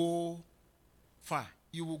will go far.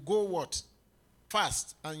 You will go what?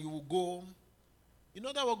 Fast and you will go. In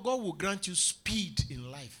other words, God will grant you speed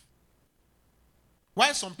in life.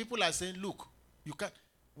 While some people are saying, look, you can't.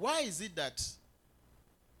 Why is it that,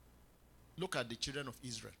 look at the children of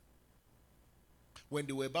Israel. When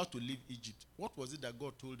they were about to leave Egypt, what was it that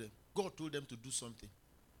God told them? God told them to do something.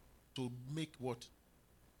 To make what?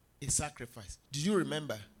 A sacrifice. Do you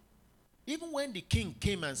remember? Even when the king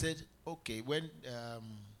came and said, okay, when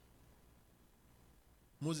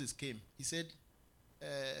Moses came, he said,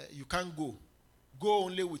 you can't go. Go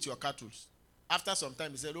only with your cattle. After some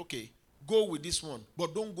time, he said, okay, go with this one,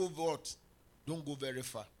 but don't go what? Don't go very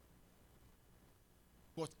far.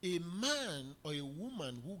 But a man or a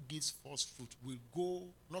woman who gives first fruit will go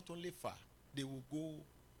not only far, they will go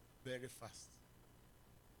very fast.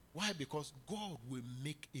 Why? Because God will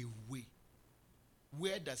make a way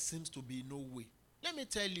where there seems to be no way. Let me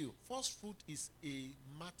tell you, first fruit is a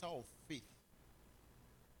matter of faith.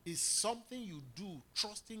 It's something you do,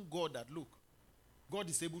 trusting God that, look, God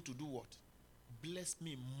is able to do what? blessed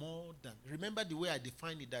me more than. Remember the way I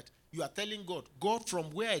defined it, that you are telling God, God, from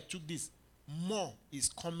where I took this, more is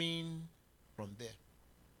coming from there.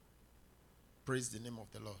 Praise the name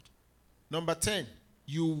of the Lord. Number 10,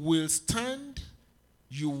 you will stand,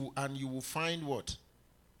 you will find what?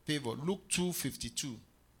 Favor. Luke 2:52.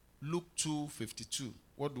 Luke 2:52.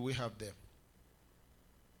 What do we have there?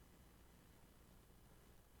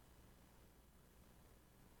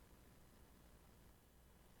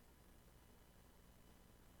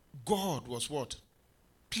 God was what?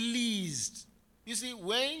 Pleased. You see,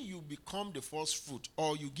 when you become the first fruit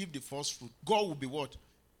or you give the first fruit, God will be what?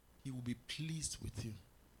 He will be pleased with you.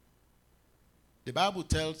 The Bible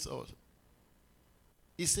tells us,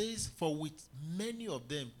 it says, for with many of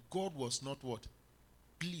them, God was not what?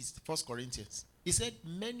 Pleased. 1 Corinthians. He said,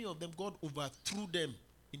 many of them, God overthrew them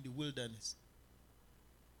in the wilderness.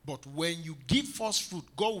 But when you give first fruit,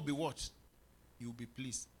 God will be what? He will be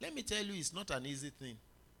pleased. Let me tell you, it's not an easy thing.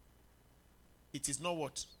 It is not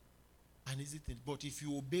what? An easy thing. But if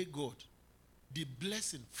you obey God, the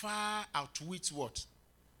blessing far outweighs what?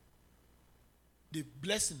 The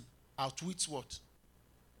blessing outweighs what?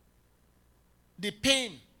 The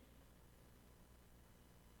pain.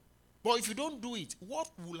 But if you don't do it, what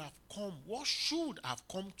will have come, what should have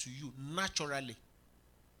come to you naturally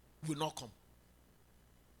will not come.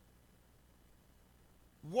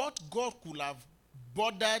 What God could have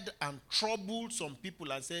bothered and troubled some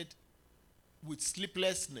people and said with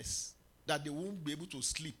sleeplessness that they won't be able to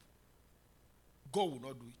sleep, God will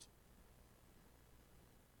not do it.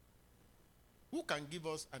 Who can give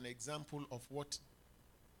us an example of what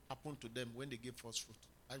happened to them when they gave first fruit?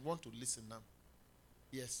 I want to listen now.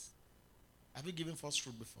 Yes. Have you given first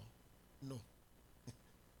fruit before? No.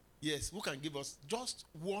 Yes. Who can give us just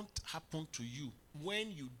what happened to you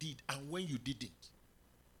when you did and when you didn't?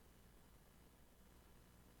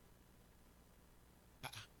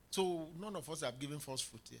 So none of us have given first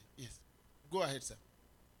fruit here. Yes. Go ahead, sir.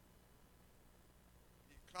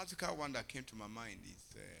 The classical one that came to my mind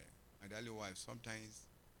is my darling wife. Sometimes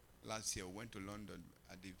last year we went to London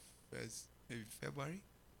at the first, maybe February.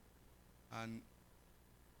 And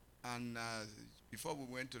before we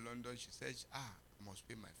went to London, she said, I must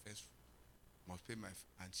pay my first fruit.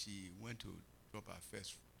 And she went to drop her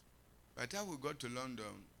first fruit. By the time we got to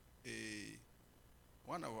London,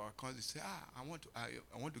 one of our cousins said, I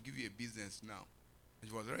want to give you a business now. And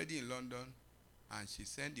she was already in London, and she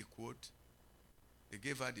sent the quote. They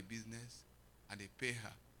gave her the business, and they paid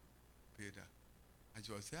her. And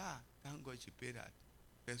she was saying, thank God she paid her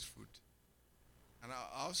first fruit. And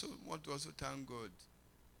I also want to thank God.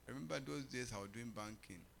 I remember those days I was doing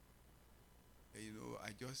banking. I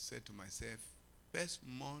just said to myself, first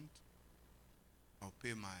month, I'll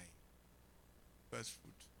pay my first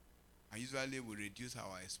fruit. And usually we reduce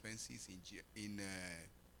our expenses in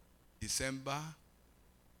December.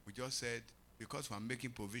 We just said, because we're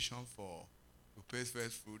making provision to pay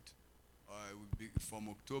first fruit, from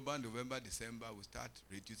October, November, December, we start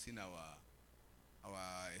reducing our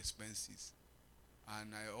expenses.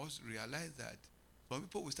 And I also realized that some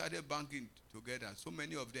people we started banking together, so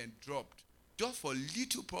many of them dropped just for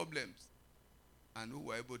little problems, and we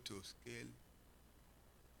were able to scale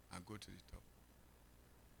and go to the top.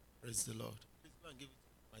 Praise the Lord. Please go and give it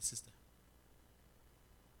to my sister.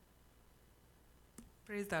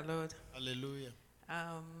 Praise the Lord. Hallelujah.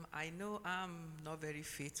 I know I'm not very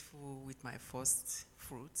faithful with my first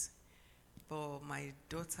fruit, but my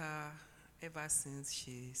daughter, ever since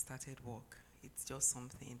she started work, it's just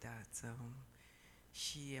something that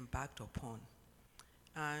she embarked upon.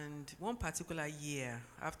 And one particular year,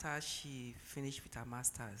 after she finished with her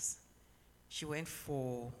master's, she went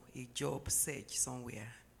for a job search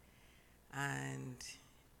somewhere. And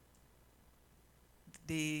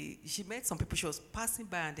she met some people. She was passing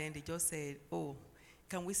by, and then they just said,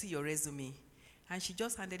 can we see your resume? And she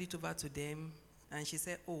just handed it over to them, and she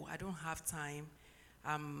said, I don't have time.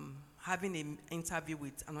 I'm having an interview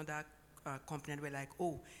with another company. And we're like,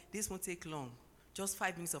 this won't take long, just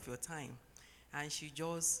 5 minutes of your time. And she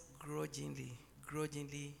just grudgingly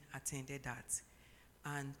attended that.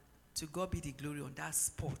 And to God be the glory, on that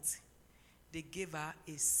spot, they gave her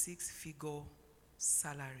a 6-figure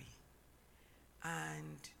salary.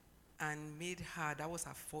 And made her, that was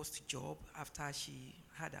her first job after she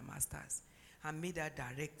had her master's, and made her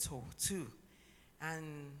director too.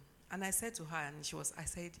 And I said to her, I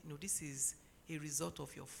said, this is a result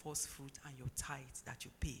of your first fruit and your tithe that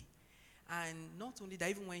you pay. And not only that,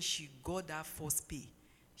 even when she got that first pay,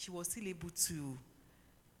 she was still able to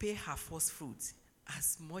pay her first fruit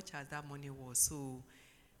as much as that money was. So,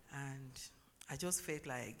 and I just felt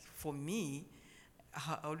like, for me,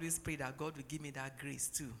 I always pray that God will give me that grace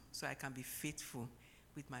too, so I can be faithful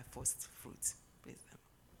with my first fruit. Praise the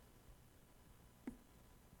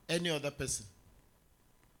Lord. Any other person?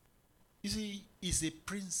 You see, it's a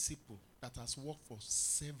principle that has worked for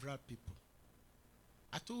several people.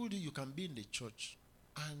 I told you can be in the church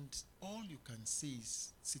and all you can say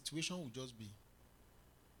is situation will just be,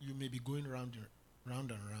 you may be going round and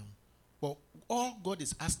round. But all God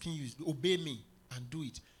is asking you is obey me and do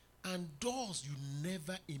it. And doors you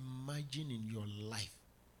never imagine in your life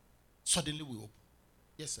suddenly will open.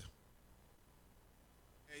 Yes, sir.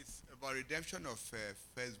 It's about redemption of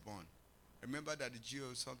firstborn. Remember that the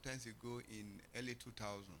Jews sometimes ago in early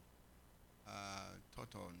 2000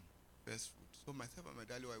 taught on first fruit. So myself and my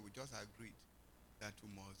daddy, we just agreed that we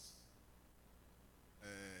must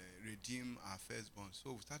redeem our firstborn.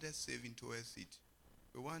 So we started saving towards it.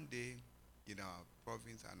 So one day in our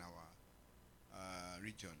province and our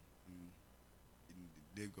region in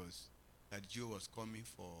Lagos, that Jew was coming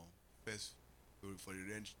for the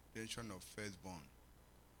redemption of firstborn.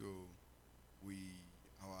 So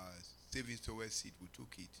our savings towards it, we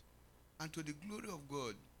took it. And to the glory of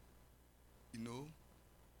God,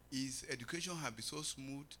 his education had been so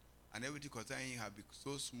smooth and everything concerning him had been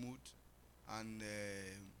so smooth. And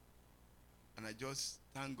I just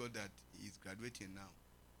thank God that he's graduating now.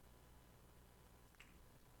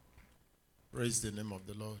 Praise the name of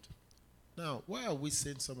the Lord. Now, why are we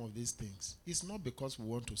saying some of these things? It's not because we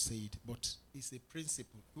want to say it, but it's a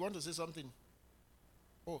principle. You want to say something?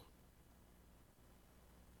 Oh.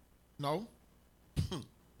 No?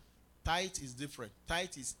 Tithe is different.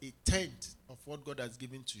 Tithe is a tenth of what God has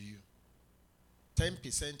given to you.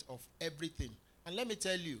 10% of everything. And let me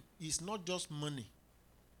tell you, it's not just money.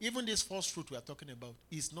 Even this first fruit we are talking about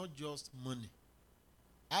is not just money.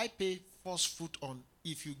 I pay first fruit on,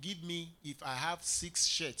 if you give me, if I have 6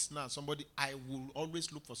 shirts now, I will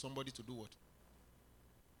always look for somebody to do what?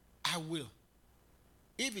 I will.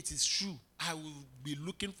 If it is true, I will be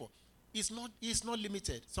looking for. It's not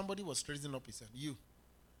limited. Somebody was raising up his hand. You.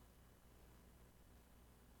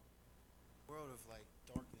 World of like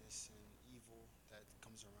darkness and evil that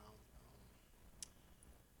comes around.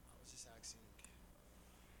 I was just asking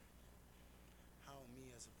how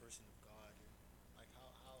me as a person of God, like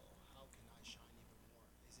how can I shine even more?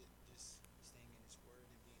 Is it just staying in His Word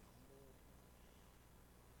and being humble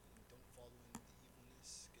and don't follow in the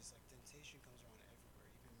evilness? Because like temptation comes around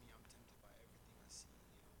everywhere. Even me, I'm tempted by everything I see.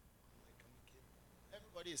 I'm a kid.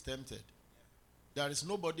 Everybody is tempted. There is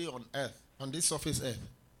nobody on earth, on this surface earth,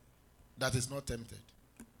 that is not tempted.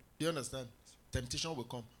 Do you understand? Temptation will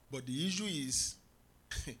come. But the issue is,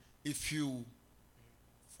 if you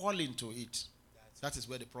fall into it, that is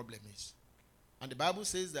where the problem is. And the Bible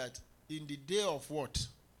says that in the day of what?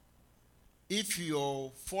 If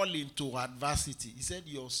you fall into adversity, he said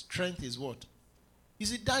your strength is what? You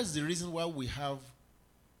see, that's the reason why we have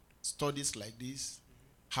studies like this,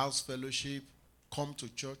 house fellowship, come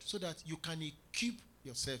to church, so that you can equip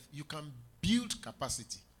yourself, you can build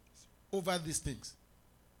capacity over these things.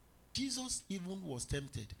 Jesus even was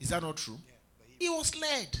tempted. Is that not true? Yeah, but He was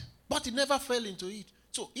led, but he never fell into it.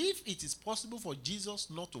 So if it is possible for Jesus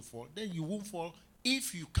not to fall, then you won't fall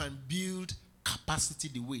if you can build capacity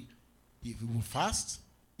the way. If he will fast,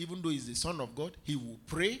 even though he's the Son of God, he will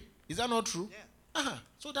pray. Is that not true? Yeah.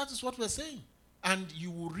 So that is what we're saying. And you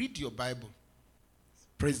will read your Bible.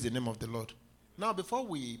 Praise the name of the Lord. Now, before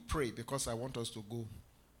we pray, because I want us to go,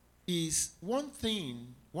 is one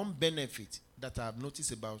benefit that I've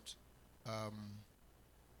noticed about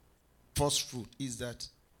first fruit is that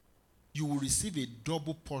you will receive a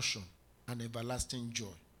double portion and everlasting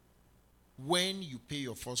joy when you pay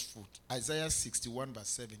your first fruit. Isaiah 61 verse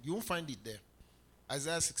 7. You won't find it there.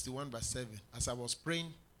 Isaiah 61 verse 7. As I was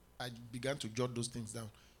praying, I began to jot those things down.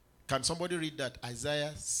 Can somebody read that?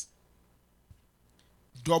 Isaiah's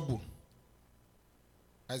double.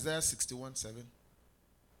 Isaiah 61 7.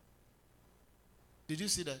 Did you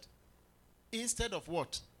see that? Instead of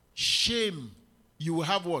what? Shame, you will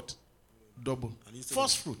have what? Double. And instead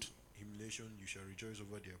First of fruit. humiliation, you shall rejoice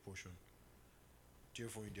over their portion.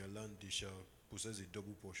 Therefore, in their land they shall possess a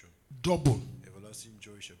double portion. Double. Everlasting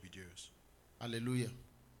joy shall be theirs. Hallelujah.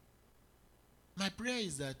 My prayer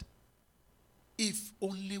is that if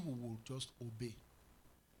only we will just obey.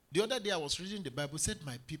 The other day I was reading the Bible, said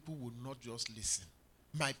my people will not just listen.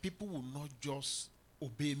 My people will not just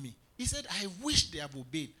obey me. He said, I wish they have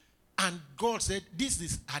obeyed. And God said,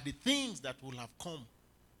 these are the things that will have come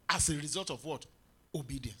as a result of what?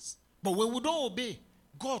 Obedience. But when we don't obey,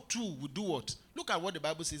 God too will do what? Look at what the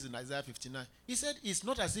Bible says in Isaiah 59. He said, it's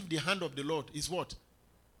not as if the hand of the Lord is what?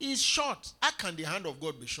 Is short. How can the hand of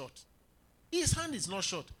God be short? His hand is not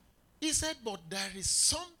short. He said, but there is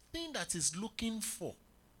something that is looking for.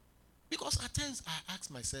 Because at times I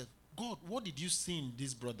ask myself, God, what did you see in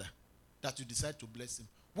this brother that you decide to bless him?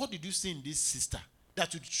 What did you see in this sister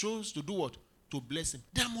that you chose to do what? To bless him.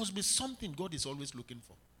 There must be something God is always looking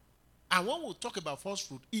for. And when we talk about first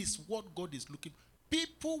fruit, is what God is looking for.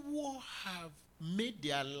 People who have made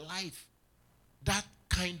their life that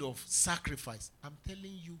kind of sacrifice, I'm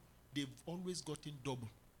telling you, they've always gotten double.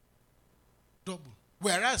 Double.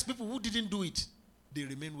 Whereas people who didn't do it, they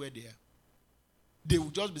remain where they are. They will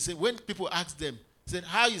just be saying, when people ask them, say,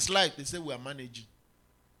 how is life? They say, we are managing.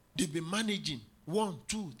 They've been managing 1,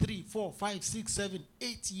 2, 3, 4, 5, 6, 7,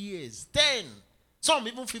 8 years, 10, some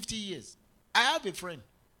even 50 years. I have a friend.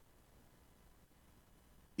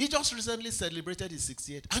 He just recently celebrated his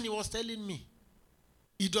 60th, and he was telling me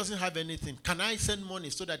he doesn't have anything. Can I send money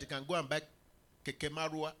so that he can go and buy Keke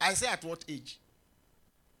Marua? I say, at what age?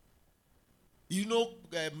 You know,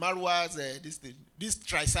 Marua's this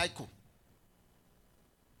tricycle.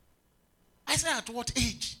 I say, at what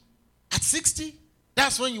age? At 60?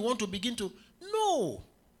 That's when you want to begin to? No.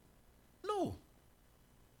 No.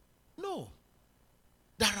 No.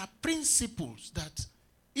 There are principles that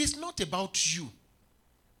it's not about you.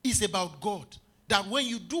 It's about God. That when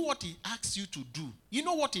you do what he asks you to do, you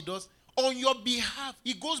know what he does? On your behalf,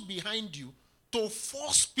 he goes behind you to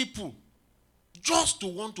force people just to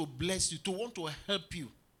want to bless you, to want to help you.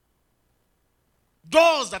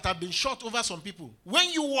 Doors that have been shut over some people, when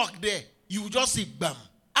you walk there, you just see bam.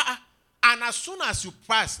 And as soon as you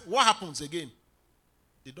pass, what happens again?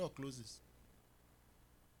 The door closes.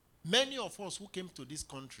 Many of us who came to this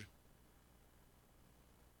country,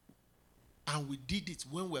 and we did it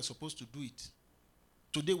when we were supposed to do it,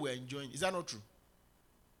 today we're enjoying. Is that not true?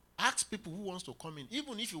 Ask people who wants to come in.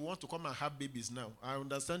 Even if you want to come and have babies now, I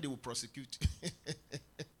understand they will prosecute.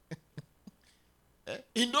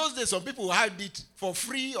 In those days, some people had it for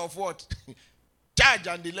free of what? Charge,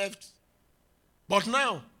 and they left. But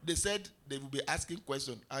now, they said they will be asking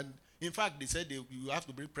questions. And in fact, they said you have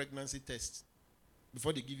to bring pregnancy tests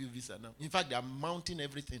before they give you visa now. In fact, they are mounting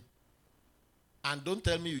everything. And don't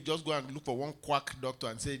tell me you just go and look for one quack doctor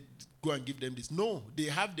and say, go and give them this. No, they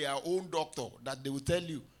have their own doctor that they will tell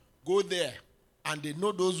you, go there. And they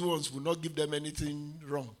know those ones will not give them anything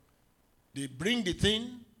wrong. They bring the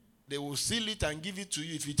thing, they will seal it and give it to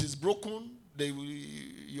you. If it is broken,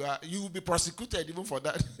 you will be prosecuted even for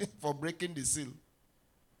that, for breaking the seal.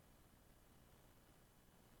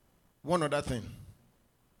 One other thing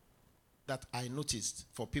that I noticed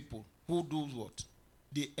for people who do what?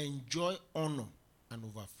 They enjoy honor and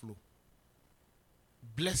overflow.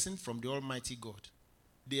 Blessing from the Almighty God.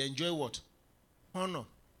 They enjoy what? Honor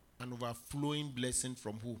and overflowing blessing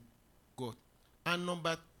from who? God. And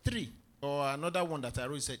number 3, or another one that I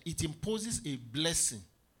already said, it imposes a blessing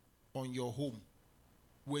on your home.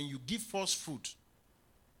 When you give first fruit,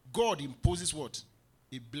 God imposes what?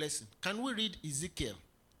 A blessing. Can we read Ezekiel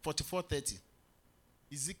 44:30?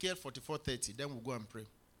 Ezekiel 44:30. Then we'll go and pray.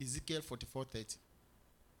 Ezekiel 44:30.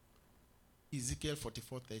 Ezekiel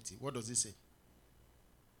 44:30. What does it say?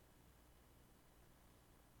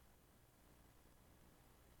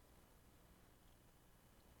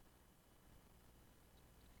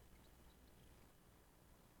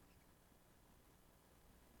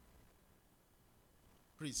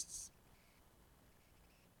 Priests.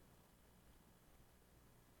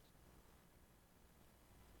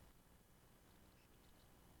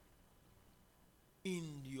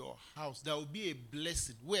 In your house, there will be a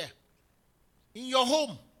blessing. Where? In your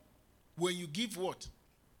home. When you give what?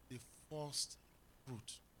 The first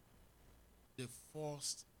fruit. The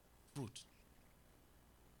first fruit.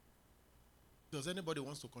 Does anybody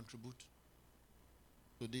wants to contribute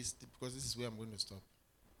to this? Because this is where I'm going to stop.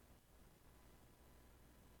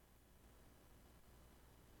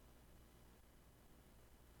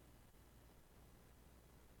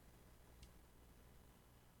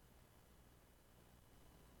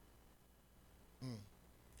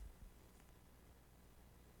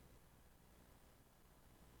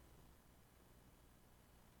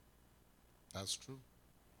 That's true.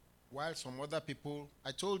 While some other people,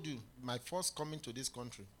 I told you, my first coming to this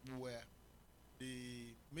country, where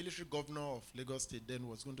the military governor of Lagos State then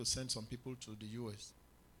was going to send some people to the US,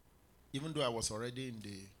 even though I was already in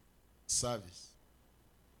the service.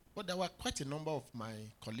 But there were quite a number of my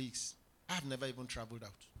colleagues. I have never even traveled out.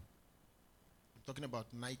 I'm talking about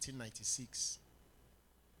 1996.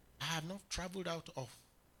 I have not traveled out of.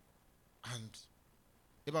 And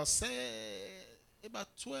about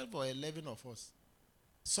 12 or 11 of us.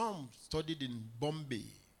 Some studied in Bombay,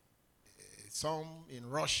 some in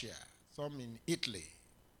Russia, some in Italy,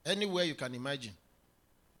 Anywhere you can imagine.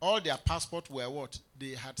 All their passports were what?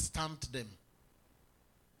 They had stamped them.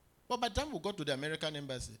 But by the time we got to the American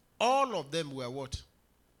embassy, all of them were what?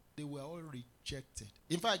 They were all rejected.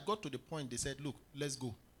 In fact, I got to the point, they said, look, let's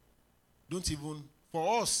go. Don't even,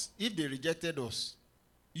 for us, if they rejected us,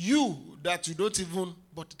 you that you don't even,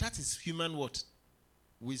 but that is human what?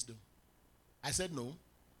 Wisdom. I said, no.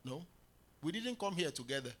 We didn't come here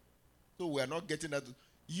together. So we are not getting that.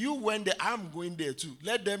 You went there, I'm going there too.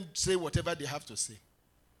 Let them say whatever they have to say.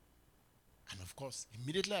 And of course,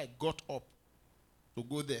 immediately I got up to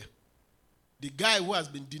go there. The guy who has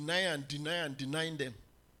been denying them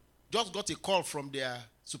just got a call from their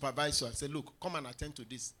supervisor and said, look, come and attend to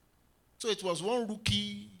this. So it was one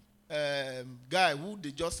rookie guy who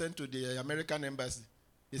they just sent to the American embassy.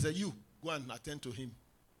 They said, you, go and attend to him.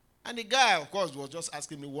 And the guy, of course, was just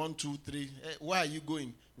asking me 1, 2, 3, hey, where are you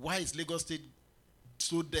going? Why is Lagos State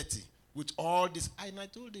so dirty with all this? And I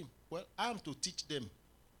told him, well, I am to teach them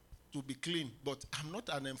to be clean, but I'm not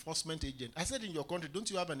an enforcement agent. I said, in your country, don't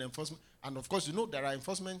you have an enforcement? And of course, you know there are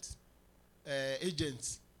enforcement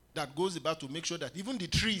agents that goes about to make sure that even the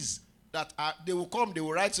trees that are, they will come, they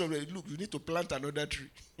will write somewhere, look, you need to plant another tree.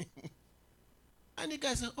 And the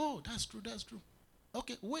guy said, oh, that's true.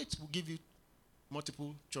 Okay, wait, we'll give you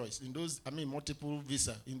multiple choice. Multiple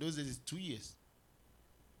visa. In those days, it's 2 years.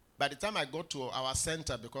 By the time I got to our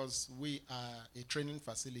center, because we are a training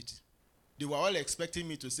facility, they were all expecting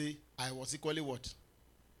me to say, I was equally what?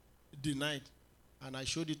 Denied. And I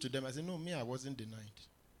showed it to them. I said, no, me, I wasn't denied.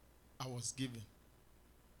 I was given.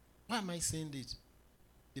 Why am I saying this?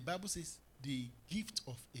 The Bible says, the gift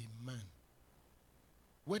of a man,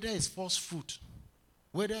 whether it's first fruit,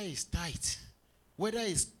 whether it's tithe, whether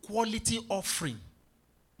it's quality offering,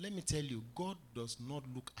 let me tell you, God does not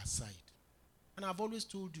look aside. And I've always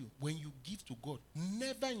told you, when you give to God,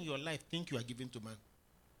 never in your life think you are giving to man.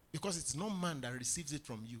 Because it's not man that receives it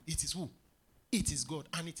from you. It is who? It is God.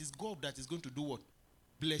 And it is God that is going to do what?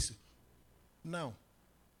 Bless you. Now,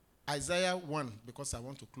 Isaiah 1, because I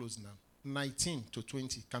want to close now. 19 to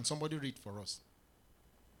 20. Can somebody read for us?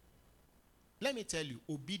 Let me tell you,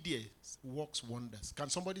 obedience works wonders. Can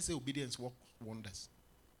somebody say obedience works wonders?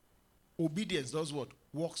 Obedience does what?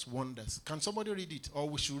 Works wonders. Can somebody read it? Or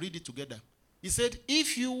we should read it together. He said,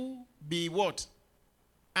 if you be what?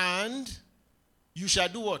 And you shall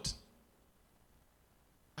do what?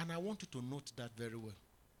 And I want you to note that very well.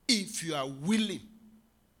 If you are willing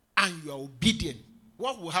and you are obedient,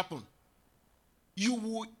 what will happen? You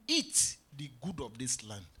will eat the good of this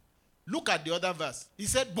land. Look at the other verse. He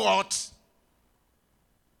said, but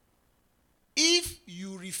if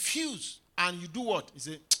you refuse and you do what? He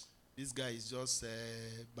said, this guy is just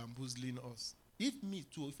bamboozling us. If me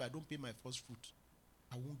too, if I don't pay my first fruit,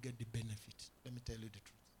 I won't get the benefit. Let me tell you the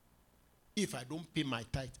truth. If I don't pay my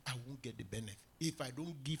tithe, I won't get the benefit. If I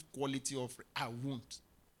don't give quality offering, I won't.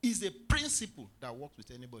 It's a principle that works with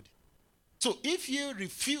anybody. So if you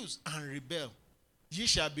refuse and rebel, ye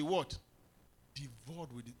shall be what?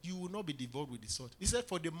 Devoured with it. You will not be devoured with the sword. He said,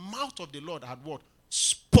 for the mouth of the Lord had what?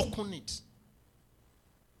 Spoken it.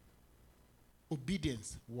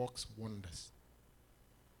 Obedience works wonders.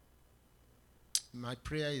 My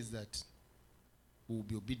prayer is that we will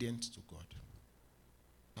be obedient to God.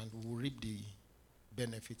 And we will reap the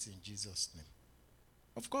benefits in Jesus' name.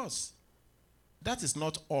 Of course, that is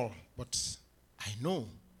not all. But I know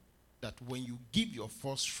that when you give your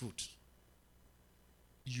first fruit,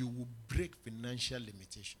 you will break financial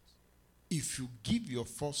limitations. If you give your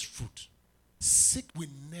first fruit, sick will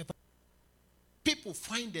never. People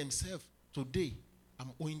find themselves, today,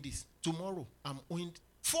 I'm owing this. Tomorrow, I'm owing.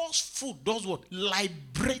 First fruit does what?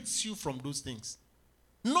 Liberates you from those things.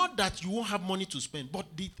 Not that you won't have money to spend, but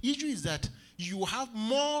the issue is that you have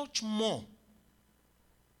much more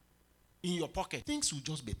in your pocket. Things will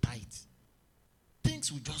just be tight.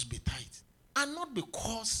 Things will just be tight. And not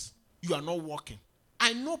because you are not working.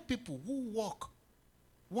 I know people who work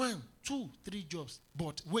 1, 2, 3 jobs.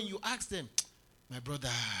 But when you ask them, my brother,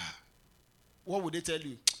 what would they tell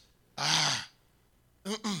you?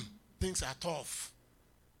 Things are tough.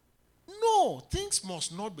 No, things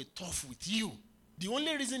must not be tough with you. The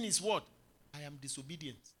only reason is what? I am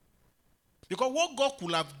disobedient. Because what God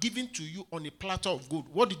could have given to you on a platter of gold,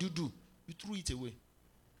 what did you do? You threw it away.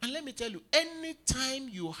 And let me tell you, anytime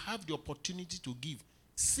you have the opportunity to give,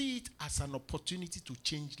 see it as an opportunity to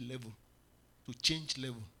change level. To change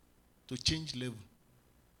level. To change level.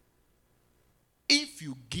 If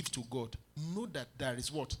you give to God, know that there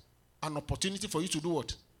is what? An opportunity for you to do what?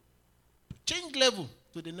 To change level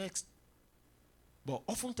to the next. But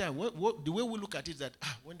oftentimes, the way we look at it is that,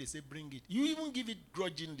 when they say bring it, you even give it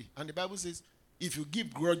grudgingly. And the Bible says, If you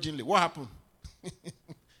give grudgingly, what happened? It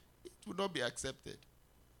will not be accepted.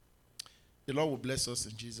 The Lord will bless us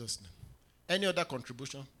in Jesus' name. Any other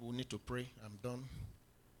contribution? We will need to pray. I'm done.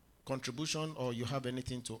 Contribution, or you have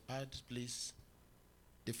anything to add, please.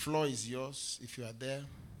 The floor is yours if you are there.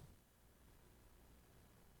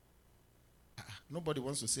 Nobody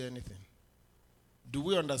wants to say anything. Do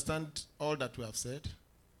we understand all that we have said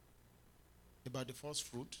about the first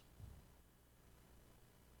fruit?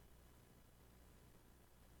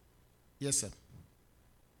 Yes, sir.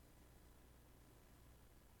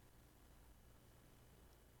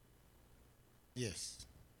 Yes.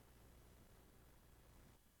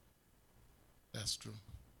 That's true.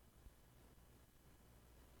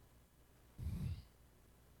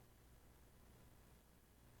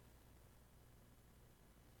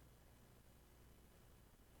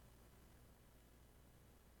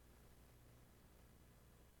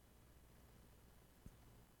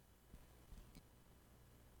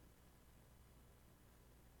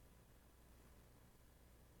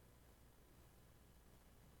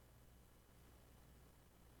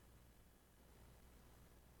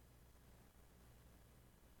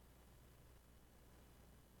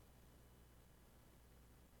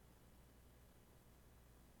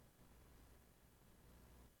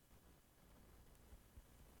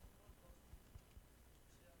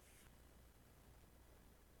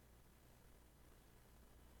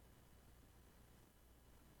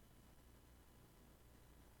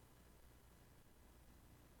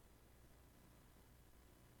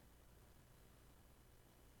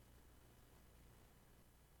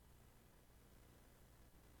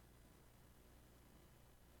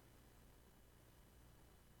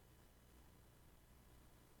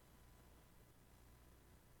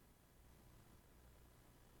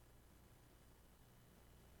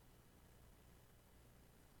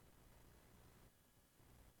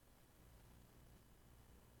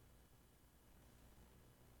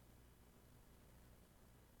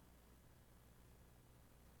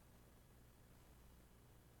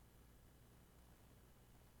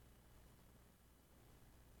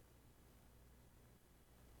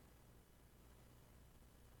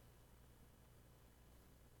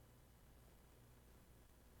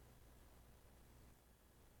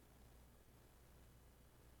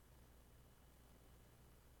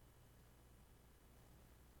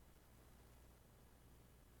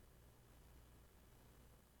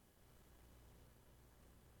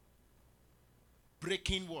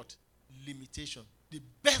 Breaking what? Limitation. The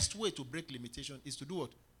best way to break limitation is to do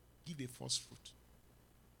what? Give a first fruit.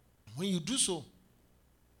 When you do so,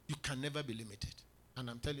 you can never be limited. And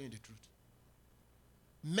I'm telling you the truth.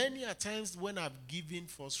 Many a times when I've given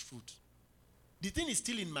first fruit, the thing is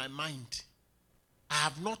still in my mind. I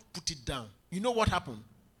have not put it down. You know what happened?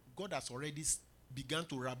 God has already begun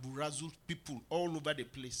to rabu-razzle people all over the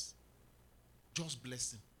place. Just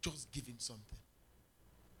bless him. Just give him something.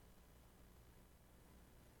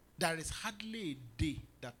 There is hardly a day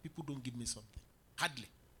that people don't give me something. Hardly.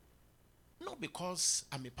 Not because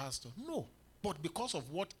I'm a pastor. No. But because of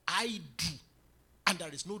what I do. And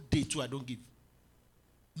there is no day too I don't give.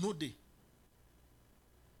 No day.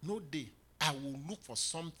 No day. I will look for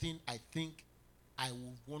something I think I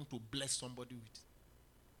will want to bless somebody with.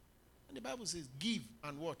 And the Bible says, give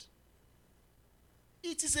and what?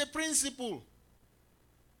 It is a principle.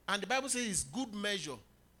 And the Bible says it's good measure.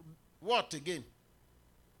 What again?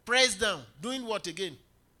 Pressed down. Doing what again?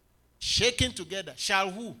 Shaking together. Shall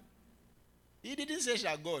who? He didn't say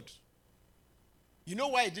shall God. You know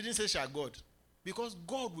why he didn't say shall God? Because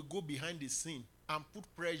God will go behind the scene and put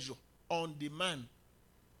pressure on the man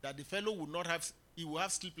that the fellow will not have, he will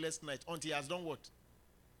have sleepless night until he has done what?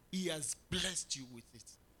 He has blessed you with it.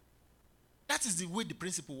 That is the way the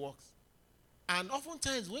principle works. And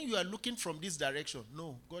oftentimes when you are looking from this direction,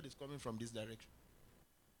 no, God is coming from this direction.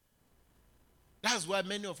 That's why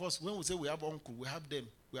many of us, when we say we have uncle, we have them,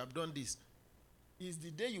 we have done this, is the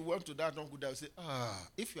day you went to that uncle that will say,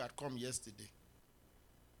 if you had come yesterday,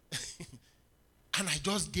 and I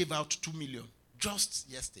just gave out 2 million, just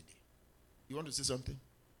yesterday. You want to say something?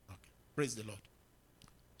 Okay. Praise the Lord.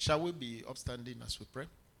 Shall we be upstanding as we pray?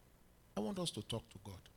 I want us to talk to God.